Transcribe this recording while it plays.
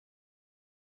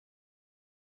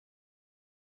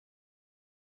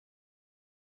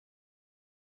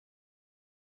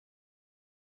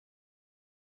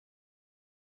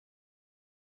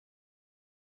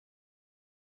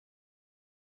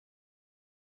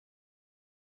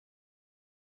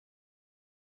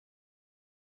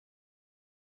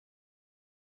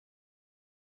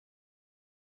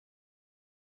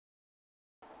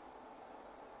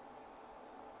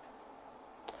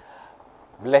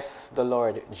Bless the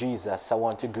Lord Jesus. I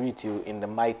want to greet you in the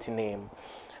mighty name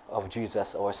of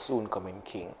Jesus, our soon coming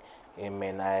King.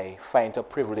 Amen. I find it a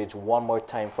privilege one more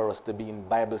time for us to be in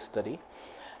Bible study.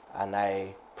 And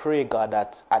I pray, God,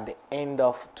 that at the end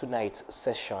of tonight's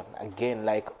session, again,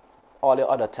 like all the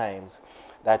other times,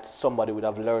 that somebody would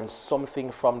have learned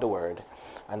something from the word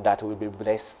and that will be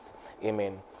blessed.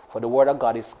 Amen. For the word of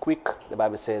God is quick, the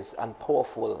Bible says, and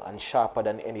powerful and sharper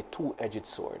than any two-edged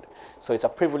sword. So it's a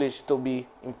privilege to be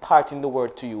imparting the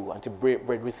word to you and to break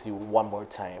bread with you one more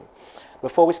time.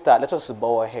 Before we start, let us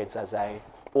bow our heads as I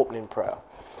open in prayer.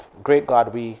 Great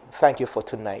God, we thank you for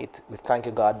tonight. We thank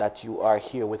you, God, that you are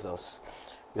here with us.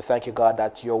 We thank you, God,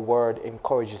 that your word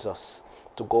encourages us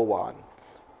to go on.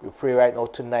 We pray right now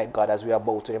tonight, God, as we are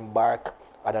about to embark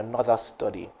on another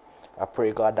study. I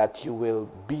pray, God, that you will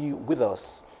be with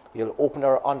us. You'll open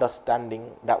our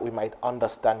understanding that we might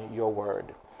understand your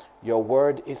word. Your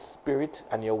word is spirit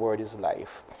and your word is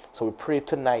life. So we pray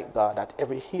tonight, God, that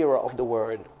every hearer of the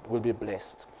word will be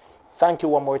blessed. Thank you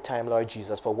one more time, Lord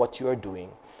Jesus, for what you are doing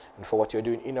and for what you're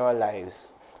doing in our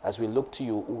lives as we look to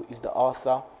you, who is the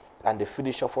author and the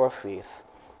finisher of our faith.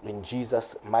 In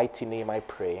Jesus' mighty name I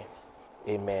pray.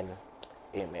 Amen.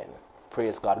 Amen.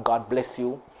 Praise God. God bless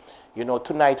you. You know,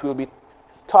 tonight we'll be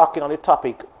talking on the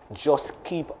topic, just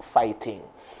keep fighting.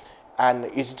 And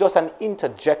it's just an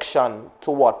interjection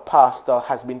to what Pastor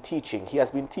has been teaching. He has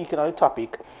been teaching on the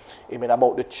topic, amen,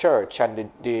 about the church and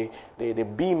the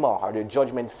bema or the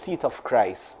judgment seat of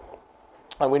Christ.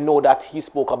 And we know that he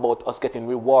spoke about us getting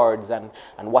rewards and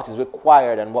what is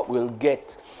required and what we'll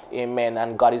get. Amen.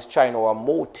 And God is trying our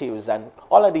motives and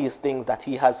all of these things that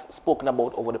he has spoken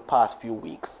about over the past few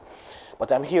weeks.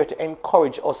 But I'm here to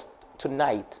encourage us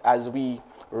tonight as we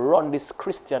run this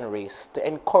Christian race, to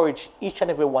encourage each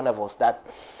and every one of us that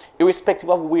irrespective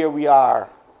of where we are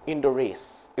in the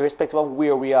race, irrespective of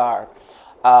where we are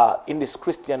in this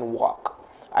Christian walk,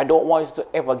 I don't want us to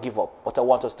ever give up, but I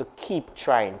want us to keep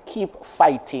trying, keep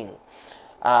fighting,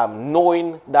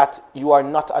 knowing that you are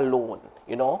not alone.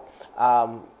 You know,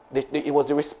 it was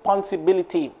the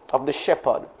responsibility of the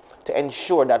shepherd to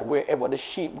ensure that wherever the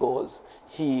sheep goes,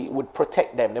 he would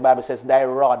protect them. The Bible says, thy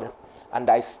rod and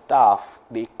thy staff,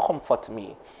 they comfort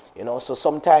me. You know, so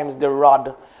sometimes the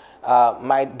rod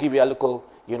might give you a little,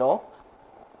 you know,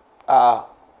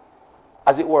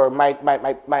 as it were,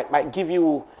 might give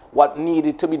you what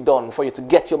needed to be done for you to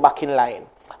get you back in line.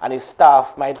 And his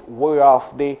staff might wear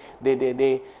off the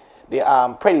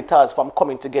predators from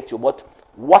coming to get you. But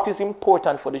what is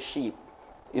important for the sheep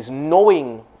is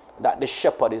knowing that the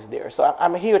shepherd is there. So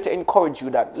I'm here to encourage you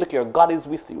that, look here, God is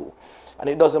with you. And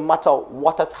it doesn't matter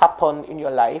what has happened in your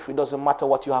life. It doesn't matter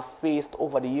what you have faced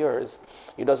over the years.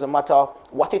 It doesn't matter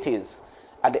what it is.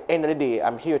 At the end of the day,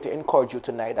 I'm here to encourage you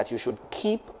tonight that you should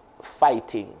keep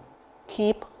fighting.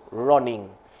 Keep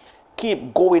running.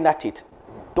 Keep going at it.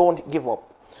 Don't give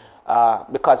up.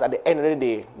 Because at the end of the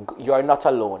day, you are not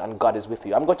alone and God is with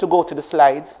you. I'm going to go to the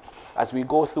slides as we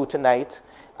go through tonight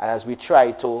and as we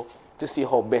try to see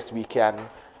how best we can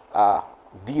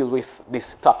deal with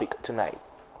this topic tonight.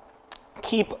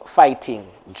 Keep fighting.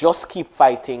 Just keep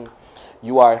fighting.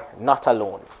 You are not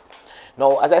alone.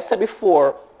 Now, as I said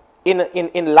before,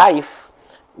 in life,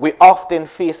 we often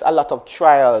face a lot of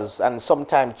trials and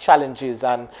sometimes challenges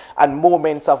and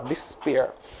moments of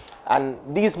despair. And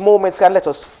these moments can let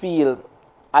us feel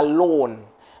alone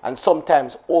and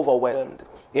sometimes overwhelmed.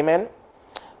 Amen?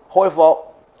 However,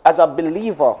 as a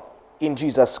believer in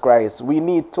Jesus Christ, we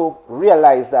need to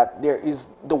realize that there is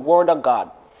the Word of God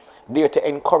there to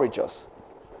encourage us.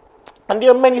 And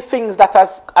there are many things that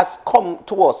has come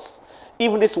to us.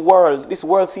 Even this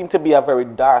world seems to be a very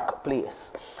dark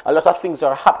place. A lot of things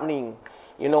are happening.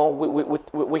 You know,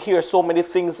 we hear so many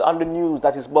things on the news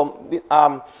that is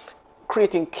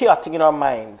creating chaos in our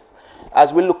minds.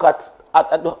 As we look at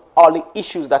all the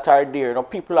issues that are there, you know,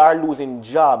 people are losing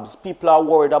jobs. People are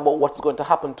worried about what's going to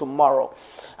happen tomorrow.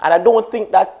 And I don't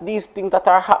think that these things that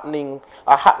are happening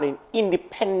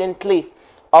independently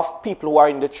of people who are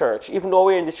in the church. Even though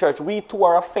we're in the church, we too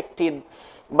are affected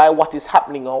by what is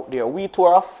happening out there. We too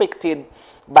are affected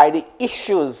by the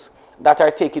issues that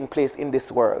are taking place in this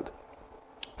world.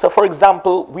 So, for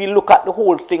example, we look at the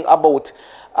whole thing about,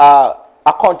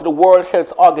 according to the World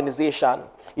Health Organization,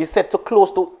 it's said to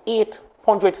close to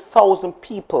 800,000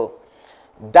 people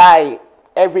die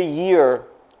every year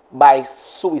by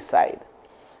suicide.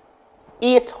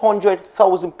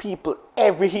 800,000 people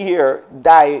every year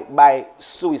die by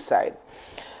suicide.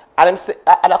 And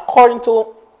according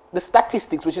to the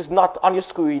statistics, which is not on your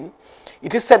screen,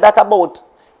 it is said that about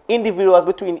individuals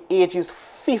between ages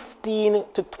 15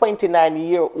 to 29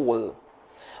 years old,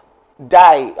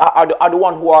 die, are the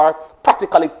one who are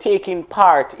practically taking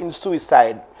part in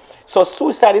suicide. So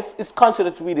suicide is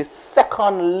considered to be the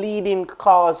second leading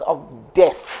cause of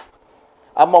death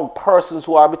among persons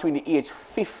who are between the age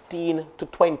 15 to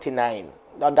 29.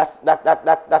 Now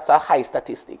that's a high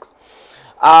statistics.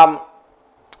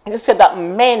 It is said that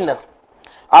men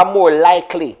are more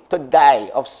likely to die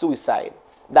of suicide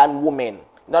than women.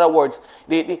 In other words,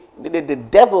 the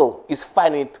devil is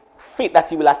finding it fit that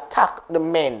he will attack the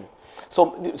men.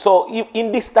 So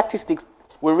in these statistics,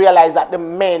 we realize that the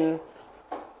men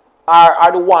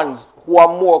are the ones who are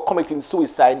more committing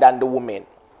suicide than the women.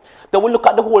 Then we look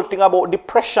at the whole thing about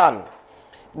depression.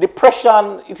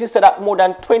 Depression, it is said that more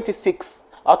than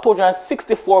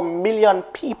 264 million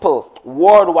people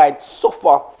worldwide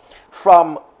suffer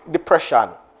from depression.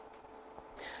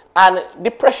 And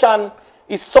depression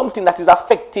is something that is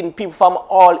affecting people from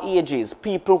all ages,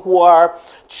 people who are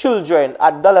children,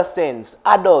 adolescents,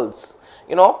 adults,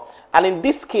 you know. And in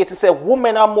this case, it says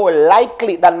women are more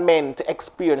likely than men to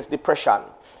experience depression,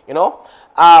 you know.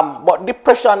 But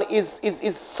depression is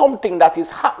something that is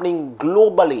happening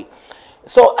globally.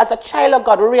 So as a child of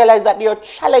God, we realize that there are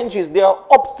challenges, there are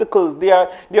obstacles, there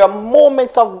are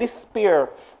moments of despair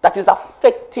that is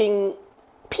affecting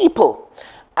people.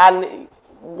 And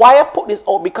why I put this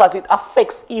out? Because it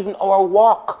affects even our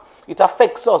walk. It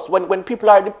affects us. When people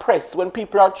are depressed, when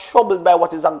people are troubled by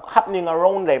what is happening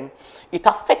around them, it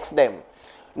affects them.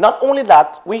 Not only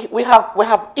that, we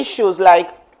have issues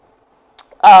like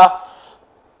a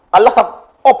lot of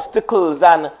obstacles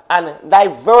and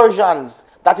diversions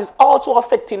that is also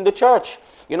affecting the church.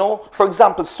 You know, for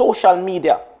example, social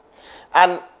media.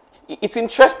 And it's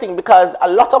interesting because a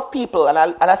lot of people, and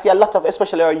I see a lot of,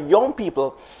 especially our young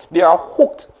people, they are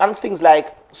hooked on things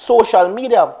like social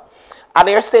media. And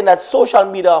they're saying that social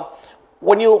media,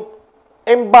 when you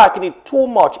embark in it too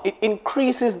much, it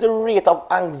increases the rate of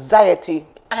anxiety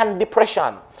and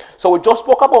depression. So we just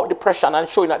spoke about depression and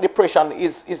showing that depression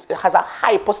has a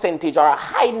high percentage or a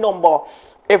high number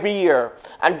every year.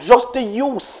 And just the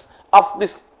use of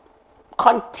this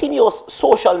continuous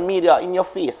social media in your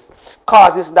face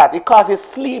causes that. It causes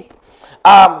sleep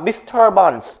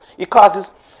disturbance. It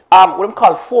causes what we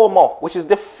call FOMO, which is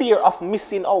the fear of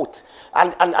missing out.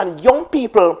 And young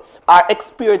people are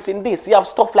experiencing this. You have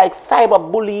stuff like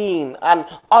cyberbullying and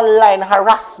online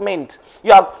harassment.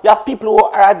 You have people who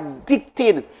are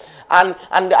addicted. And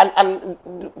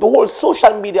the whole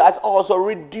social media has also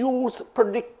reduced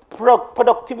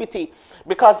productivity,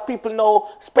 because people now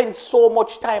spend so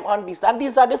much time on this. And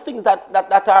these are the things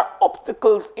that are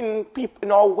obstacles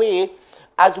in our way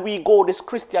as we go this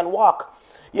Christian walk.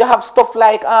 You have stuff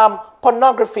like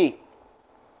pornography.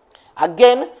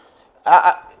 Again,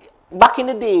 back in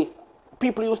the day,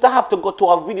 people used to have to go to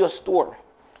a video store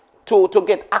to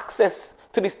get access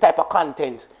to this type of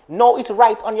content. Now it's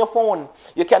right on your phone.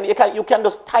 You can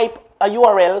just type a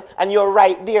URL and you're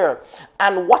right there.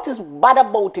 And what is bad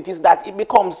about it is that it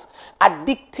becomes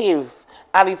addictive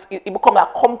and it becomes a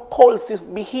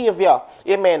compulsive behavior.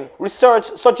 Amen.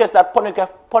 Research suggests that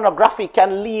pornography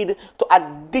can lead to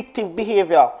addictive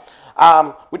behavior.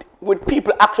 With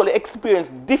people actually experience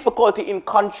difficulty in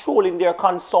controlling their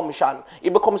consumption.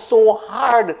 It becomes so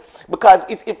hard because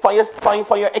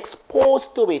when you're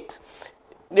exposed to it,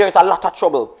 there's a lot of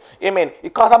trouble. Amen.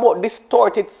 It talks about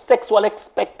distorted sexual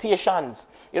expectations.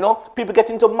 You know, people get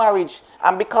into marriage,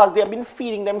 and because they have been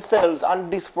feeding themselves on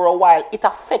this for a while, it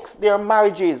affects their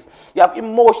marriages. You have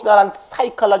emotional and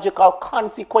psychological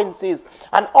consequences.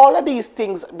 And all of these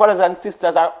things, brothers and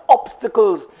sisters, are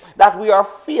obstacles that we are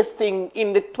facing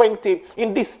in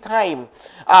this time.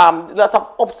 A lot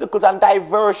of obstacles and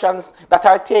diversions that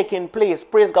are taking place.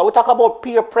 Praise God. We talk about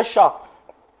peer pressure.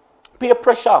 Peer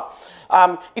pressure.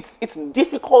 It's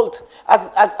difficult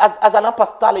as an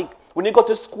apostolic when you go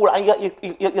to school and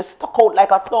you're stuck out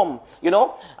like a thumb, you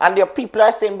know, and there are people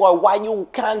are saying, boy, why you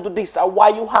can't do this or why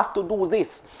you have to do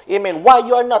this, amen, why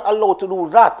you're not allowed to do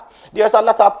that. There's a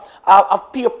lot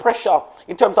of peer pressure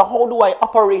in terms of how do I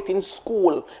operate in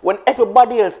school when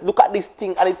everybody else look at this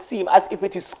thing and it seems as if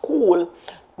it is school,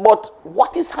 but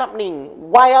what is happening?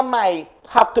 Why am I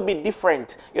have to be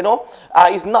different? You know,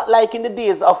 it's not like in the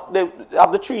days of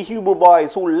the 3 Hebrew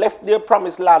boys who left their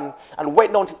promised land and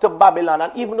went down to Babylon,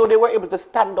 and even though they were able to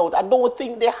stand out, I don't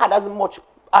think they had as much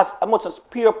as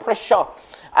peer pressure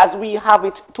as we have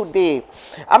it today.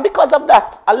 And because of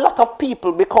that, a lot of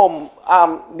people become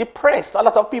depressed. A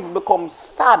lot of people become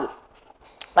sad.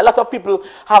 A lot of people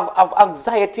have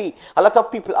anxiety. A lot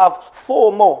of people have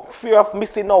FOMO, fear of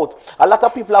missing out. A lot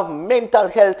of people have mental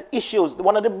health issues.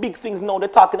 One of the big things now they're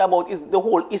talking about is the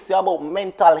whole issue about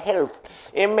mental health.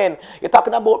 Amen. You're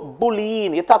talking about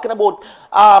bullying. You're talking about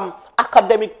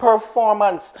academic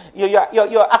performance.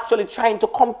 You're actually trying to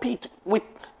compete with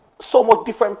so much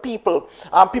different people.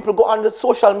 People go on the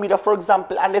social media, for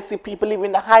example, and they see people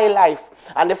living the high life,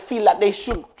 and they feel that they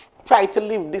should try to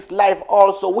live this life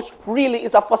also, which really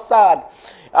is a facade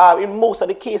in most of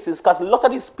the cases, because a lot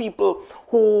of these people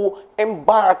who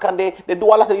embark and they do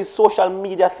a lot of these social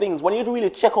media things, when you really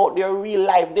check out their real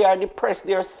life, they are depressed,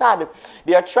 they are sad,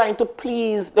 they are trying to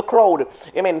please the crowd.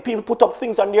 Amen. People put up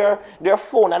things on their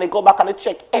phone and they go back and they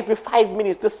check every 5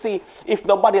 minutes to see if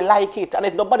nobody like it, and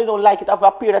if nobody don't like it after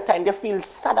a period of time, they feel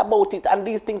sad about it, and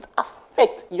these things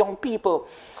affect young people.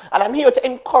 And I'm here to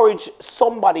encourage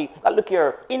somebody that, look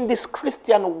here, in this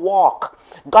Christian walk,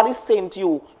 God is saying to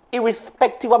you,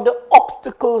 irrespective of the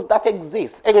obstacles that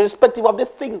exist, irrespective of the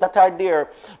things that are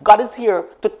there, God is here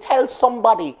to tell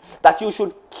somebody that you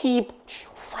should keep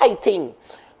fighting.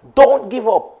 Don't give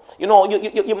up. You know,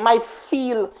 you might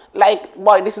feel like,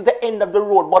 boy, this is the end of the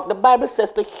road, but the Bible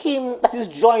says, to him that is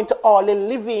joined to all the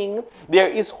living, there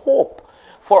is hope.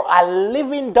 For a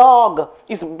living dog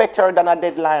is better than a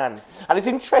dead lion. And it's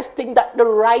interesting that the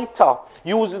writer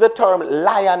uses the term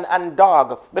lion and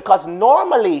dog, because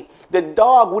normally the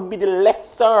dog would be the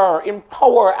lesser in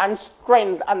power and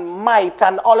strength and might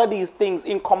and all of these things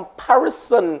in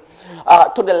comparison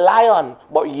to the lion.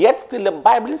 But yet still the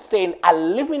Bible is saying a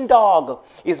living dog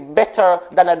is better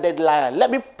than a dead lion.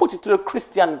 Let me put it to the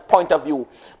Christian point of view.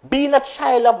 Being a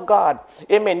child of God,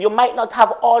 amen, you might not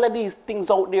have all of these things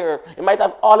out there. You might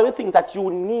have all of the things that you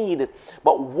need.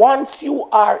 But once you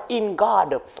are in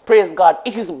God, praise God,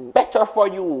 it is better for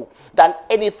you than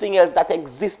anything else that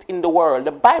exists in the world.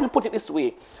 The Bible put it this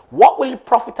way: what will it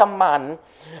profit a man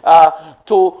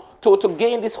to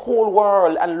gain this whole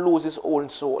world and lose his own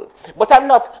soul? But I'm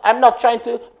not trying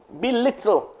to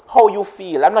belittle how you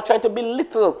feel. I'm not trying to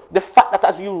belittle the fact that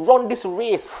as you run this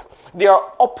race, there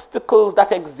are obstacles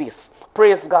that exist.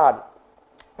 Praise God.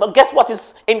 But guess what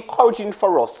is encouraging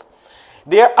for us?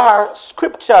 There are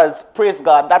scriptures, praise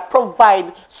God, that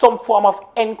provide some form of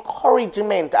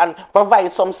encouragement and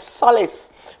provide some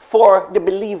solace for the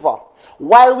believer.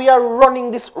 While we are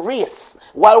running this race,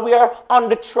 while we are on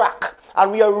the track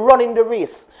and we are running the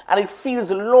race, and it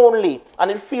feels lonely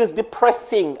and it feels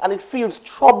depressing and it feels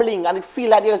troubling and it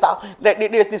feels like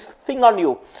there's this thing on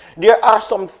you, there are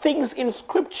some things in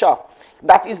scripture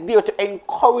that is there to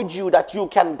encourage you that you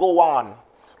can go on.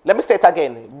 Let me say it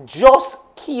again. Just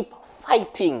keep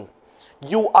fighting.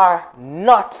 You are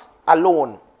not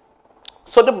alone.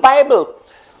 So the Bible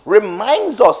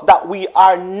reminds us that we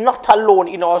are not alone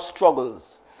in our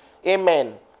struggles.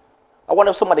 Amen. I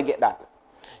wonder if somebody get that.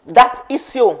 That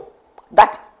issue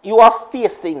that you are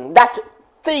facing, that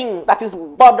thing that is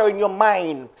bothering your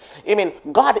mind, amen,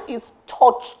 God is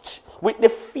touched with the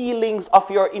feelings of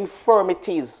your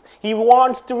infirmities. He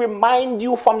wants to remind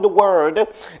you from the word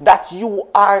that you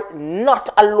are not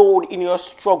alone in your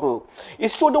struggle.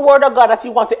 It's through the word of God that he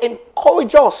wants to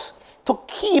encourage us to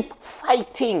keep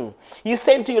fighting. He's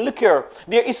saying to you, look here,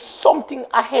 there is something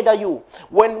ahead of you.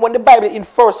 When the Bible in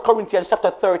 1 Corinthians chapter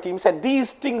 13 said,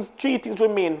 these things, three things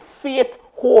remain: faith,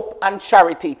 hope, and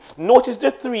charity. Notice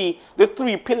the three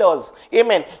pillars.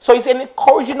 Amen. So he's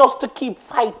encouraging us to keep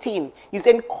fighting. He's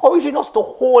encouraging us to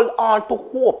hold on to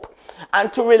hope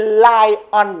and to rely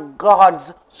on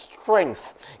God's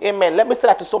strength. Amen. Let me say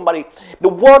that to somebody. The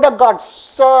word of God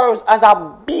serves as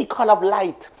a beacon of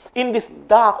light in this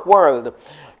dark world.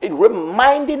 It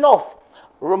reminds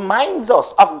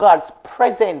us of God's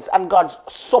presence and God's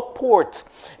support.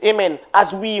 Amen.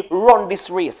 As we run this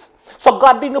race. So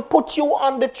God didn't put you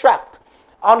on the track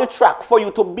for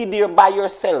you to be there by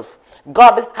yourself.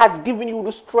 God has given you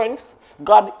the strength.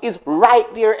 God is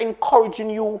right there encouraging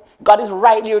you. God is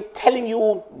right there telling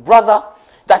you, brother,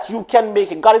 that you can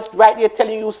make it. God is right there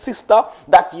telling you, sister,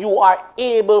 that you are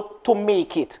able to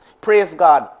make it. Praise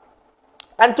God.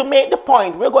 And to make the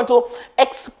point, we're going to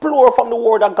explore from the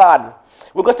word of God.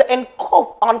 We're going to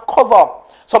uncover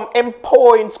some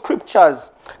empowering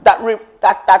scriptures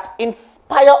that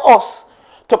inspire us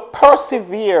to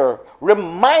persevere,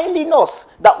 reminding us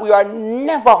that we are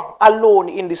never alone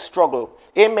in this struggle.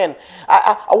 Amen.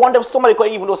 I wonder if somebody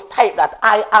could even just type that.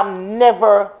 I am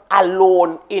never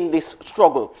alone in this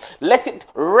struggle. Let it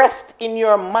rest in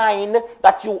your mind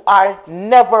that you are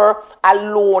never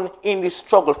alone in this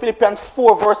struggle. Philippians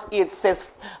 4 verse 8 says,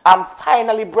 and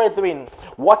finally, brethren,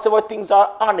 whatsoever things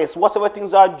are honest, whatsoever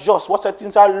things are just, whatsoever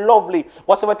things are lovely,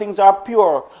 whatsoever things are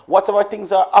pure, whatsoever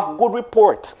things are of good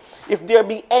report, if there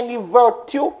be any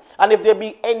virtue and if there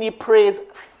be any praise,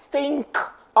 think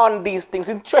on these things.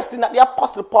 Interesting that the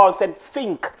Apostle Paul said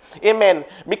think. Amen.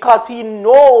 Because he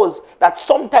knows that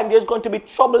sometimes there's going to be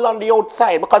trouble on the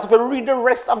outside. Because if you read the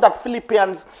rest of that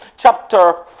Philippians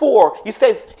chapter 4, he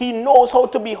says he knows how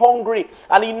to be hungry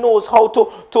and he knows how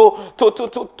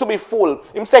to be full.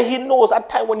 He says he knows at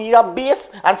times when he's base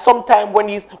and sometimes when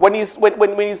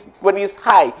he's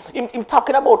high. He's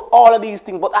talking about all of these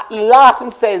things. But at last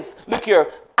he says, look here,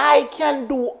 I can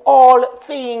do all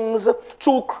things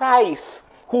through Christ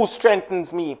who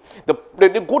strengthens me. The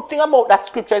good thing about that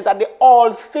scripture is that the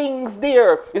all things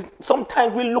there is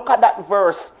sometimes we look at that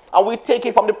verse and we take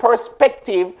it from the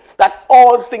perspective that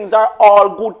all things are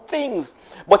all good things.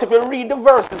 But if you read the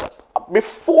verses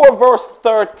before verse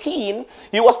 13,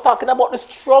 he was talking about the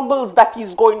struggles that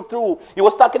he's going through. He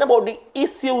was talking about the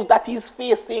issues that he's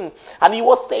facing. And he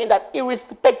was saying that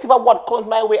irrespective of what comes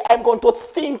my way, I'm going to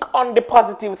think on the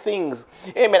positive things.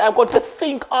 Amen. I'm going to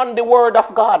think on the word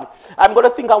of God. I'm going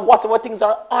to think on whatever things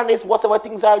are honest, whatever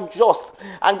things are just.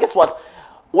 And guess what?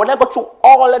 When I go through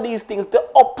all of these things, the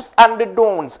ups and the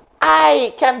downs,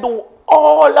 I can do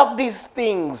all of these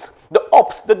things. The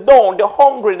ups, the down, the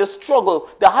hungry, the struggle,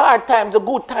 the hard times, the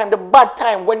good time, the bad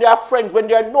time, when there are friends, when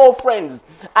there are no friends.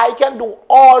 I can do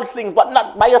all things, but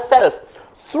not by yourself.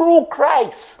 Through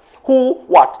Christ, who,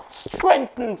 what?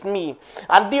 Strengthens me.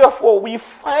 And therefore, we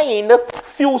find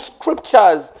few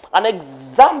scriptures and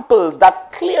examples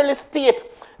that clearly state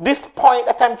this point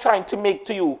that I'm trying to make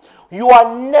to you. You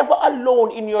are never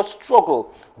alone in your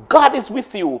struggle. God is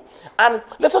with you. And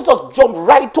let's just jump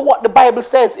right to what the Bible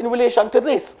says in relation to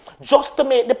this, just to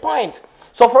make the point.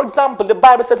 So, for example, the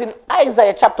Bible says in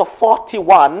Isaiah chapter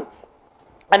 41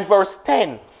 and verse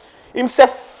 10, it says,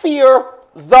 fear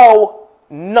thou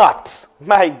not,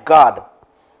 my God,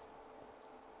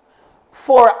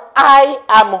 for I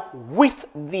am with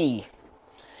thee.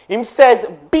 It says,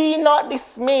 be not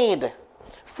dismayed,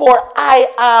 for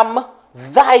I am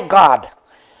thy God.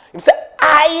 He said,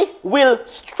 I will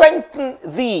strengthen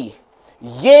thee.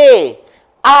 Yea,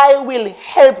 I will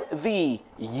help thee.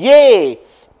 Yea,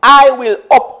 I will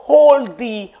uphold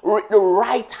thee with the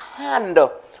right hand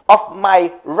of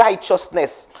my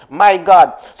righteousness, my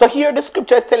God. So here the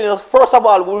scripture is telling us, first of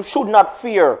all, we should not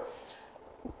fear.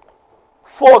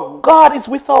 For God is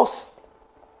with us.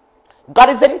 God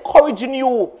is encouraging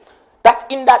you that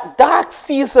in that dark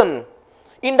season,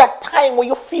 in that time when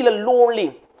you feel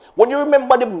lonely, when you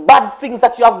remember the bad things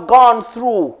that you have gone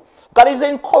through, God is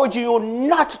encouraging you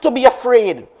not to be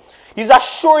afraid. He's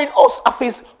assuring us of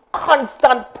his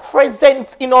constant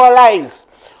presence in our lives.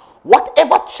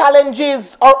 Whatever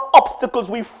challenges or obstacles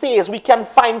we face, we can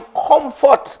find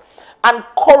comfort and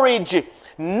courage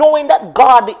knowing that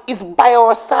God is by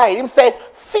our side. He said,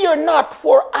 fear not,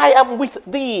 for I am with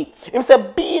thee. He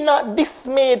said, be not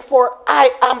dismayed, for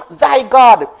I am thy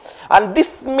God. And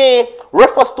dismay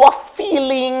refers to a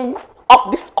feeling of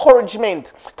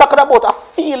discouragement. Talking about a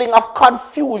feeling of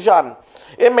confusion.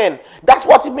 Amen. That's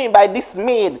what it means by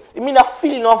dismayed. It means a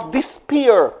feeling of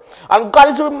despair. And God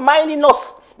is reminding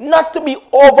us not to be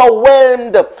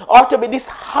overwhelmed or to be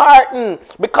disheartened,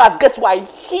 because guess what?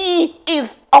 He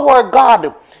is our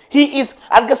God. He is,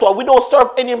 and guess what? We don't serve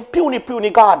any puny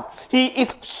God. He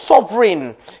is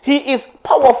sovereign. He is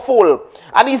powerful.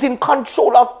 And he's in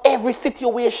control of every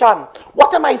situation.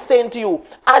 What am I saying to you?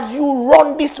 As you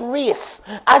run this race,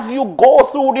 as you go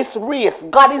through this race,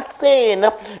 God is saying,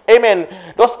 amen,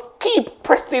 just keep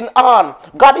pressing on.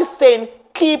 God is saying,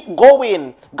 keep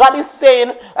going. God is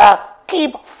saying,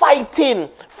 keep fighting,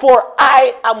 for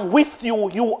I am with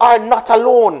you. You are not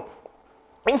alone.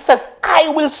 He says, I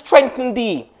will strengthen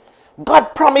thee.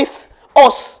 God promised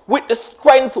us with the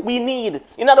strength we need.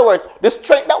 In other words, the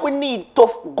strength that we need to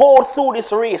go through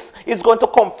this race is going to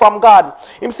come from God.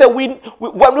 He said, when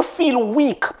we feel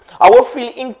weak or we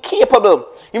feel incapable,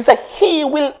 he said, he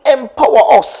will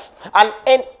empower us and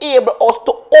enable us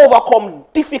to overcome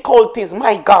difficulties,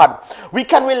 my God. We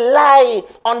can rely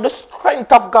on the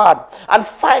strength of God and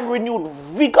find renewed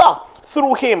vigor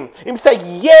through him. He said,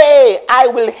 yea, I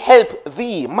will help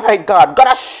thee, my God. God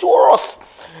assures us,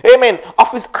 amen, of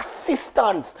his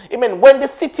assistance. Amen. When the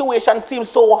situation seems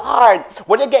so hard,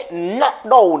 when you get knocked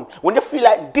down, when you feel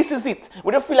like this is it,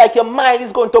 when you feel like your mind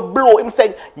is going to blow, him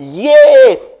saying,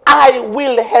 yea, I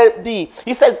will help thee.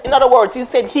 He says, in other words, he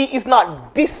said he is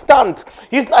not distant.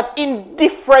 He's not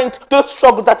indifferent to the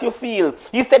struggles that you feel.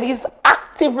 He said he's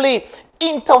actively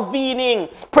intervening,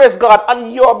 praise God, on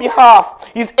your behalf.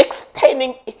 He's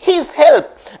extending his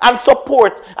help and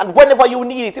support, and whenever you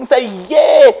need it, him say,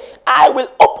 yea, I will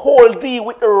uphold thee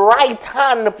with the right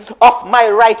hand of my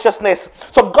righteousness.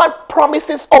 So God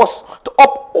promises us to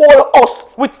uphold us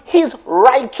with his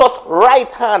righteous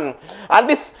right hand. And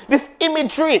this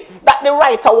imagery that the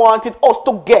writer wanted us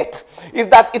to get is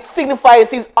that it signifies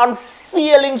his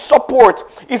unfailing support,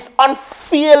 his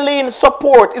unfailing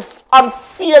support, his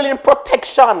unfailing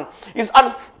protection, his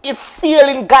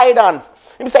unfailing guidance.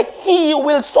 He said he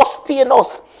will sustain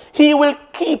us, he will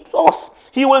keep us,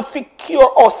 he will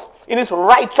secure us in his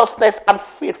righteousness and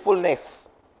faithfulness.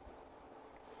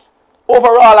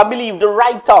 Overall, I believe the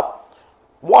writer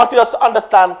wanted us to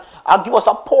understand and give us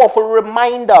a powerful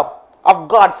reminder of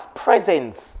God's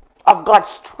presence, of God's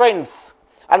strength,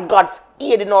 and God's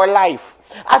aid in our life.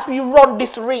 As we run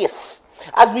this race,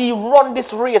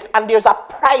 and there's a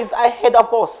prize ahead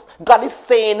of us, God is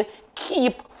saying,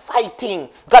 keep fighting.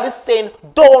 God is saying,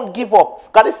 don't give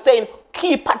up. God is saying,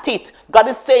 keep at it. God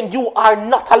is saying, you are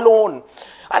not alone.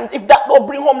 And if that will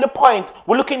bring home the point,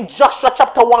 we look in Joshua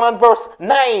chapter 1 and verse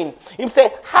 9. He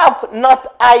say, have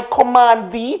not I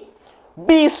command thee?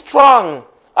 Be strong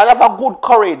and have a good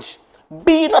courage.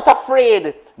 Be not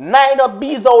afraid, neither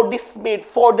be thou dismayed,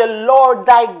 for the Lord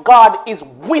thy God is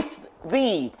with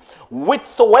thee,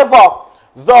 whithersoever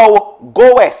thou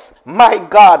goest. My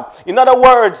God. In other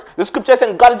words, the scripture is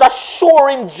saying God is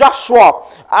assuring Joshua,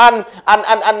 and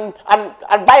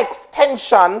by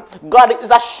extension, God is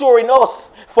assuring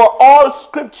us, for all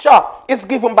scripture is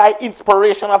given by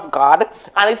inspiration of God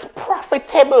and is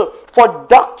profitable for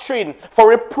doctrine, for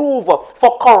reproof,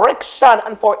 for correction,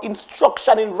 and for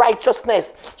instruction in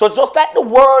righteousness. So just like the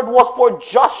word was for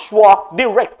Joshua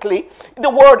directly, the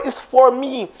word is for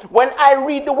me. When I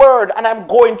read the word and I'm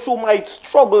going through my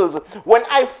struggles, when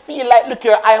I feel like, look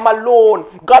here, I am alone,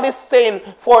 God is saying,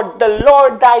 for the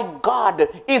Lord thy God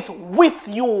is with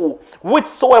you,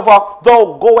 whithersoever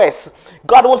thou goest.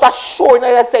 God was assuring,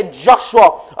 as I said,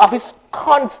 Joshua, of his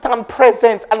constant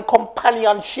presence and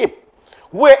companionship.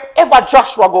 Wherever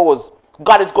Joshua goes,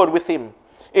 God is going with him.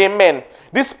 Amen.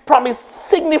 This promise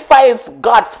signifies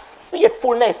God's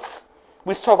faithfulness.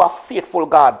 We serve a faithful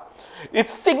God. It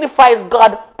signifies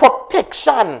God's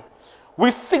protection.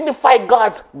 We signify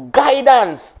God's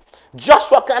guidance.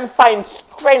 Joshua can find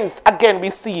strength, again we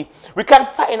see. We can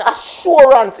find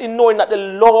assurance in knowing that the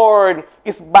Lord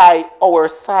is by our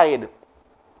side.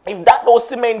 If that don't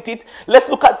cement it, let's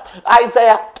look at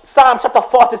Psalm chapter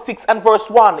 46 and verse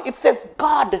 1. It says,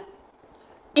 God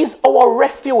is our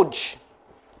refuge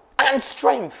and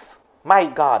strength, my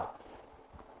God,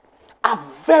 a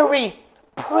very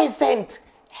present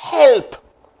help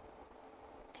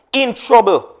in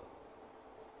trouble.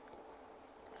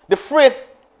 The phrase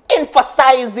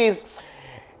emphasizes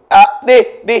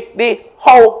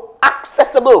how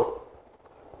accessible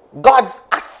God's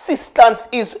assistance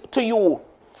is to you.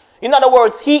 In other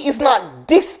words, he is not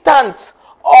distant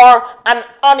or an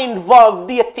uninvolved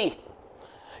deity.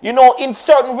 You know, in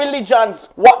certain religions,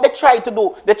 what they try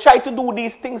to do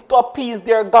these things to appease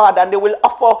their God, and they will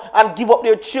offer and give up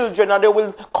their children, and they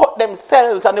will cut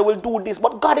themselves, and they will do this.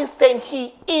 But God is saying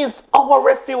he is our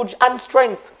refuge and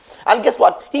strength. And guess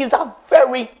what? He is a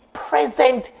very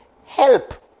present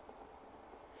help.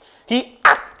 He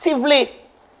actively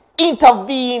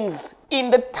intervenes in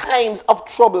the times of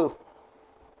trouble.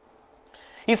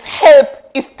 His help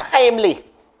is timely.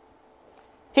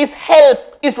 His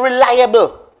help is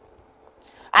reliable.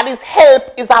 And his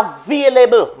help is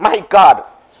available, my God.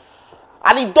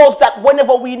 And he does that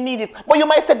whenever we need it. But you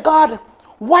might say, God,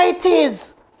 why it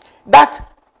is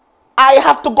that I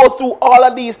have to go through all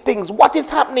of these things? What is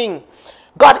happening?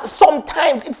 God,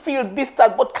 sometimes it feels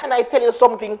distant, but can I tell you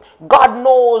something? God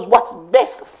knows what's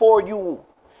best for you.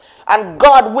 And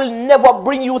God will never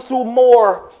bring you through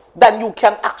more than you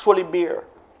can actually bear.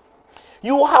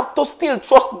 You have to still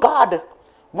trust God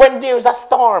when there's a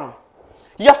storm.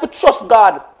 You have to trust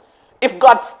God. If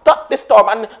God stopped the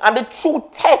storm, and the true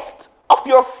test of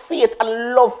your faith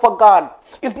and love for God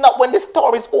is not when the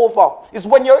storm is over. It's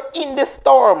when you're in the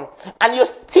storm and you're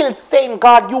still saying,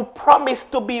 God, you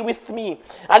promised to be with me.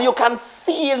 And you can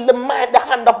feel the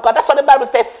hand of God. That's what the Bible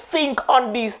says, think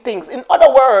on these things. In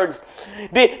other words,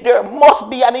 there must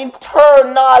be an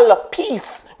internal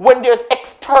peace when there's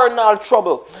external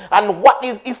trouble. And what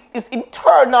is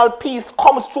internal peace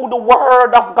comes through the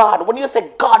word of God. When you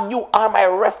say, God, you are my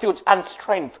refuge and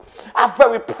strength, a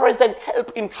very present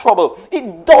help in trouble.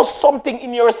 It does something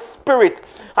in your spirit.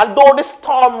 And though the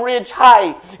storm rage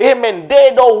high, amen,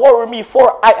 they don't worry me,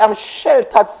 for I am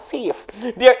sheltered safe.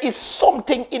 There is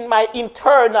something in my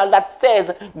internal that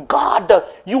says, God,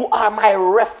 you are my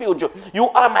refuge. You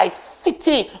are my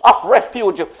city of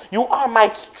refuge. You are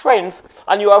my strength,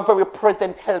 and you are very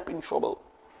present help in trouble.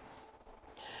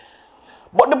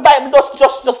 But the Bible doesn't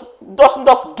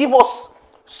just give us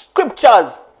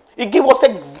scriptures. It gives us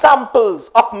examples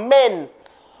of men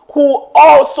who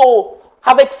also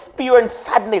have experienced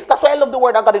sadness. That's why I love the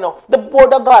word of God, The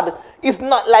word of God is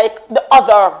not like the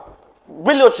other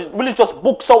religious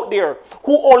books out there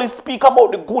who only speak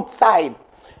about the good side.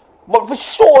 But to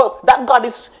show that God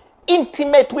is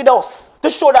intimate with us, to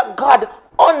show that God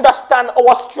understands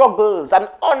our struggles and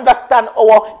understands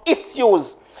our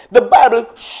issues. The Bible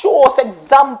shows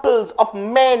examples of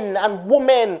men and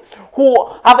women who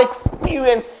have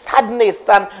experienced sadness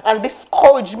and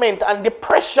discouragement and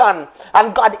depression,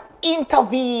 and God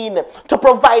intervened to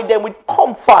provide them with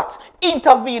comfort,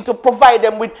 intervened to provide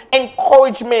them with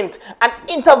encouragement, and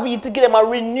intervened to give them a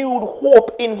renewed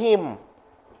hope in Him.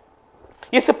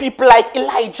 You see people like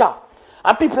Elijah,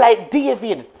 and people like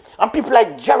David, and people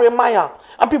like Jeremiah,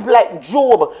 and people like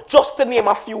Job, just to name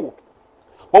a few.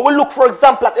 But we look, for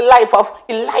example, at the life of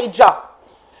Elijah.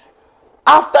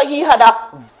 After he had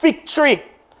a victory,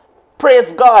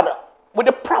 praise God, with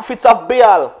the prophets of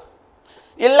Baal,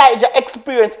 Elijah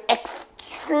experienced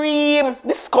extreme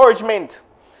discouragement.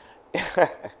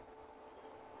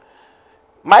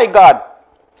 My God,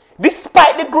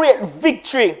 despite the great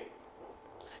victory,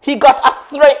 he got a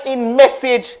threatening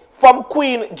message from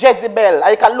Queen Jezebel.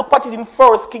 I can look at it in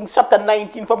 1 Kings chapter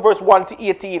 19 from verse 1 to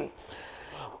 18.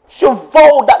 She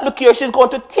vowed that, look here, she's going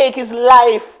to take his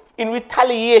life in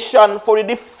retaliation for the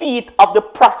defeat of the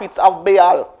prophets of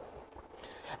Baal.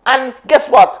 And guess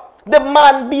what? The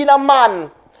man, being a man,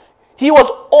 he was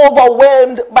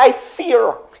overwhelmed by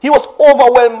fear. He was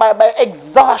overwhelmed by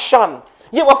exhaustion.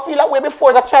 You ever feel that way before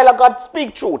as a child of God?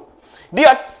 Speak truth. There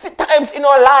are times in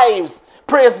our lives,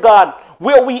 praise God,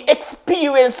 where we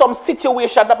experience some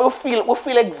situation that we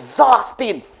feel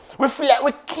exhausted. We feel like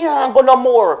we can't go no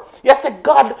more. You say,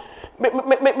 God, me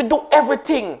do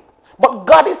everything. But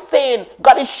God is saying,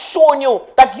 God is showing you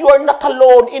that you are not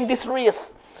alone in this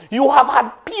race. You have had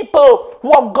people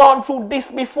who have gone through this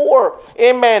before.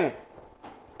 Amen.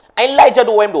 And Elijah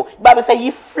do him though. The Bible says he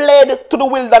fled to the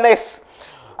wilderness,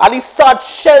 and he sought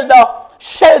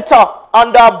shelter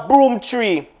under a broom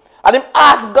tree. And he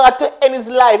asked God to end his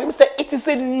life. He said, it is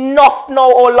enough now,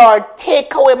 O Lord.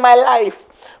 Take away my life,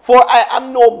 for I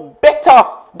am no better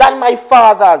than my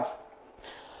fathers.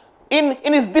 In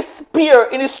his despair,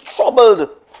 in his trouble,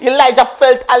 Elijah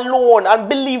felt alone and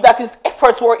believed that his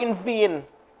efforts were in vain.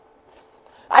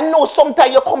 I know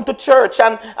sometimes you come to church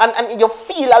and you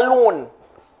feel alone.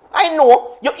 I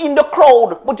know you're in the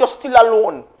crowd, but you're still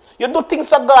alone. You do things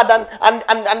for God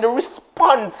and the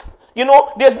response,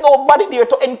 there's nobody there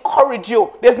to encourage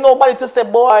you. There's nobody to say,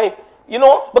 boy,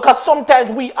 because sometimes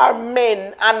we are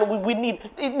men and we need,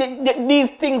 these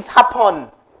things happen.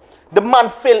 The man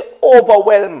felt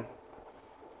overwhelmed.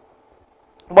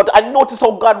 But I noticed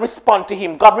how God responded to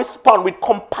him. God responded with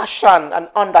compassion and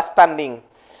understanding.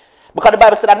 Because the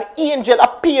Bible said an angel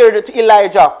appeared to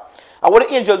Elijah. And what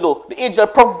the angel do? The angel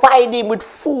provided him with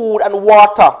food and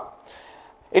water,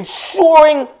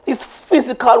 ensuring his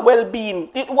physical well-being.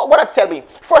 What I tell me?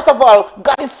 First of all,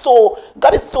 God is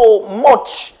so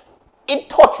much in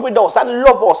touch with us and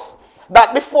love us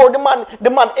that before the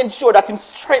man ensured that he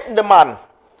strengthened the man.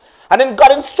 And then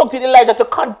God instructed Elijah to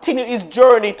continue his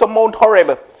journey to Mount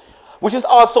Horeb, which is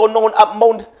also known as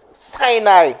Mount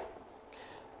Sinai.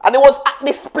 And it was at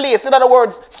this place, in other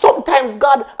words, sometimes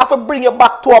God has to bring you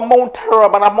back to a Mount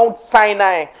Horeb and a Mount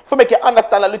Sinai to make you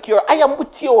understand that, look here, I am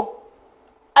with you.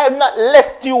 I have not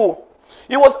left you.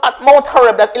 It was at Mount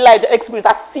Horeb that Elijah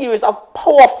experienced a series of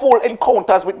powerful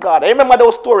encounters with God. I remember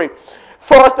those stories.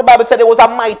 First, the Bible said there was a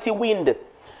mighty wind.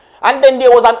 And then there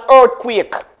was an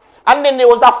earthquake. And then there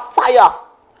was a fire.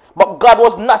 But God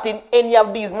was not in any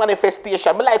of these manifestations.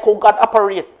 I like how God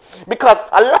operates. Because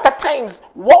a lot of times,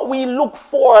 what we look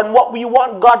for and what we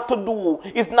want God to do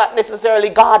is not necessarily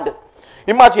God.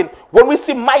 Imagine, when we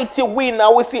see mighty wind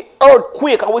and we see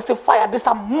earthquake and we see fire, this is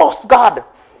a must God.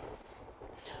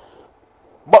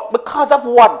 But because of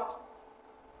what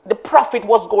the prophet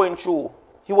was going through,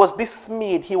 he was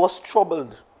dismayed, he was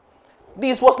troubled.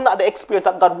 This was not the experience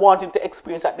that God wanted to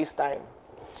experience at this time.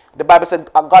 The Bible said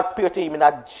God appeared to him in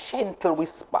a gentle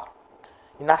whisper,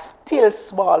 in a still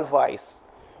small voice.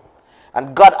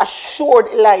 And God assured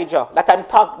Elijah that I'm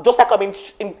talking, just like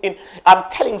I'm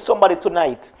telling somebody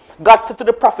tonight. God said to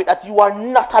the prophet that you are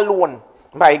not alone,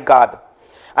 my God.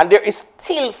 And there is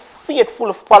still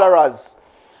faithful followers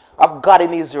of God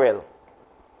in Israel.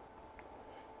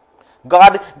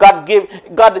 God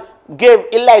gave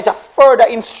Elijah further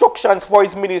instructions for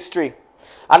his ministry.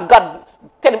 And God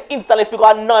tell him instantly if you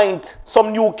go anoint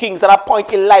some new kings and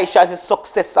appoint Elisha as his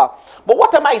successor. But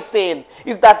what am I saying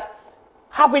is that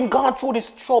having gone through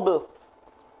this trouble,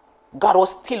 God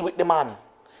was still with the man.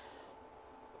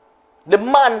 The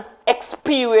man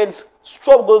experienced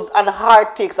struggles and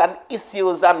heartaches and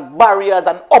issues and barriers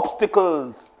and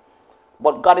obstacles.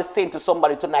 But God is saying to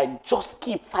somebody tonight, just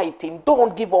keep fighting.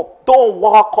 Don't give up. Don't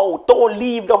walk out. Don't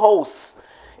leave the house.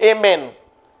 Amen.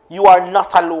 You are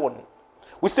not alone.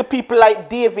 We see people like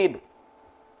David.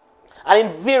 And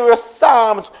in various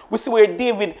Psalms, we see where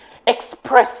David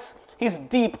expressed his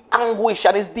deep anguish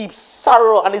and his deep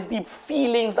sorrow and his deep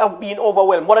feelings of being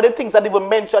overwhelmed. One of the things that David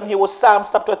mentioned here was Psalm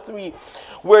chapter 3,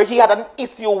 where he had an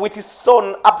issue with his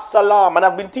son Absalom. And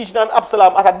I've been teaching on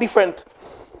Absalom at a different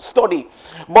study.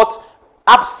 But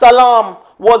Absalom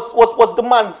was the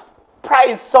man's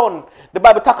prized son. The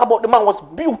Bible talks about the man was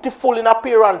beautiful in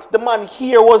appearance. The man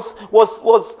here was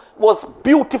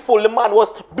beautiful. The man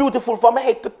was beautiful from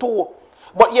head to toe.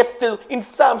 But yet still, in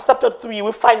Psalm chapter 3,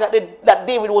 we find that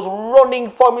David was running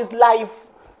from his life.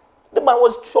 The man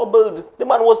was troubled. The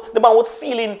man was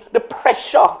feeling the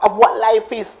pressure of what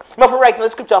life is. Remember writing in the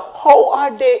scripture, how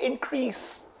are they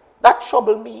increased that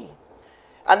trouble me?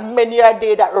 And many are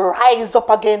they that rise up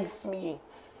against me.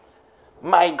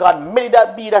 My God, many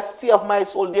that be that say of my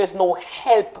soul, there's no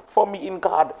help for me in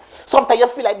God. Sometimes you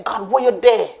feel like, God, where you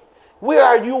there? Where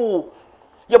are you?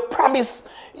 You promise.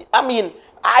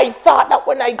 I thought that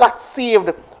when I got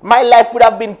saved, my life would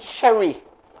have been cherry.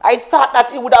 I thought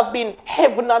that it would have been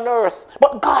heaven on earth.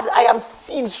 But God, I am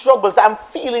seeing struggles. I'm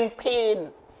feeling pain.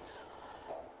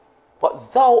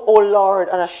 But thou, O Lord,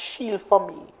 are a shield for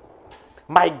me,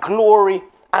 my glory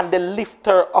and the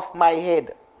lifter of my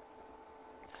head.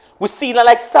 We see that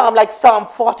like Psalm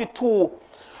 42,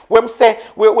 when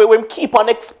we keep on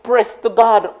express to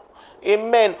God,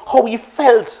 amen, how he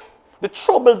felt, the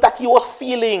troubles that he was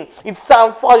feeling. In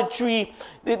Psalm 43,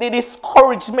 the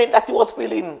discouragement that he was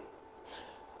feeling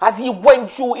as he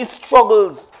went through his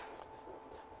struggles.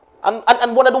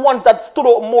 And one of the ones that stood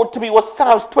out more to me was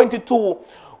Psalms 22,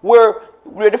 where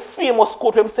the famous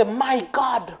quote where he said, my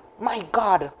God,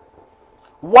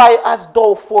 why hast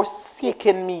thou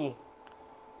forsaken me?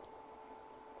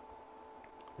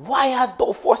 Why hast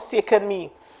thou forsaken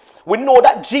me? We know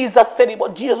that Jesus said it,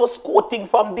 but Jesus was quoting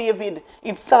from David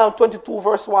in Psalm 22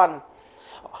 verse 1.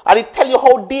 And it tells you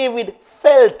how David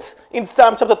felt in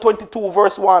Psalm chapter 22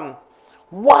 verse 1.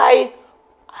 Why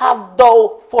have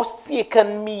thou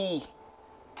forsaken me?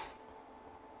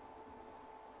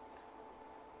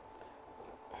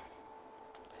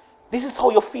 This is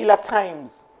how you feel at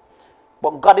times.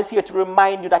 But God is here to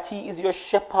remind you that he is your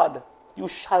shepherd. You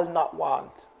shall not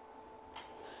want.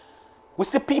 We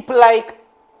see people like,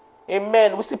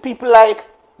 amen, we see people like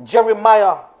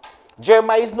Jeremiah.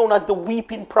 Jeremiah is known as the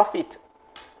weeping prophet.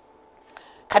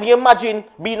 Can you imagine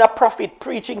being a prophet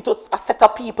preaching to a set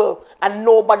of people and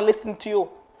nobody listening to you?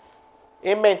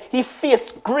 Amen. He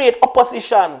faced great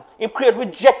opposition, great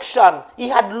rejection. He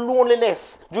had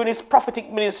loneliness during his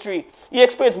prophetic ministry. He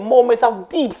experienced moments of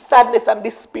deep sadness and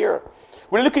despair.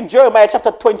 We look in Jeremiah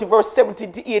chapter 20 verse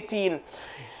 17 to 18.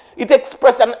 It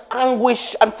expressed an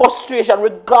anguish and frustration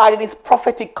regarding his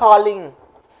prophetic calling.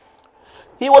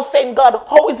 He was saying, God,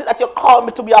 how is it that you call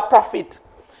me to be a prophet?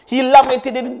 He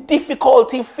lamented the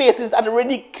difficulty he faces and the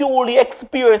ridicule he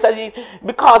experienced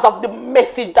because of the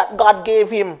message that God gave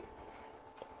him.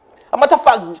 As a matter of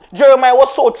fact, Jeremiah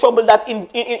was so troubled that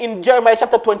in Jeremiah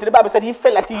chapter 20, the Bible said he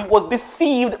felt that he was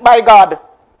deceived by God.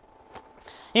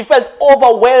 He felt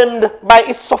overwhelmed by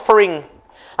his suffering.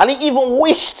 And he even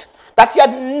wished that he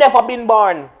had never been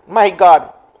born. My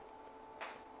God.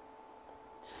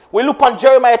 We look on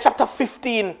Jeremiah chapter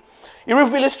 15. He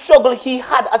revealed the struggle he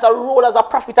had as a role as a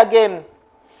prophet again.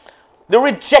 The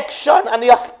rejection and the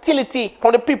hostility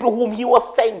from the people whom he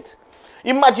was sent.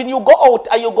 Imagine you go out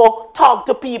and you go talk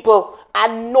to people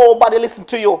and nobody listens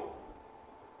to you.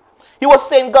 He was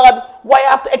saying, God, why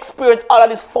I have to experience all of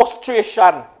this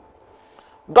frustration?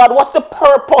 God, what's the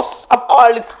purpose of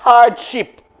all this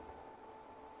hardship?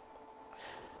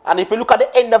 And if you look at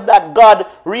the end of that, God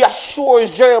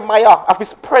reassures Jeremiah of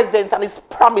his presence and his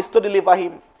promise to deliver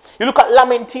him. You look at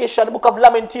Lamentation, the book of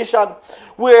Lamentation,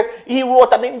 where he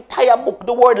wrote an entire book.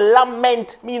 The word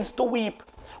lament means to weep.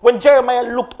 When Jeremiah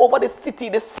looked over the city,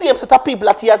 the same set of people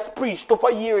that he has preached to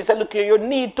for years, said, look here, you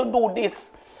need to do this.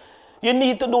 You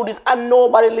need to do this. And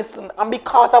nobody listened. And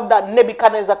because of that,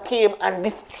 Nebuchadnezzar came and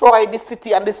destroyed the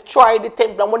city and destroyed the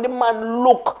temple. And when the man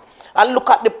looked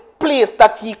at the place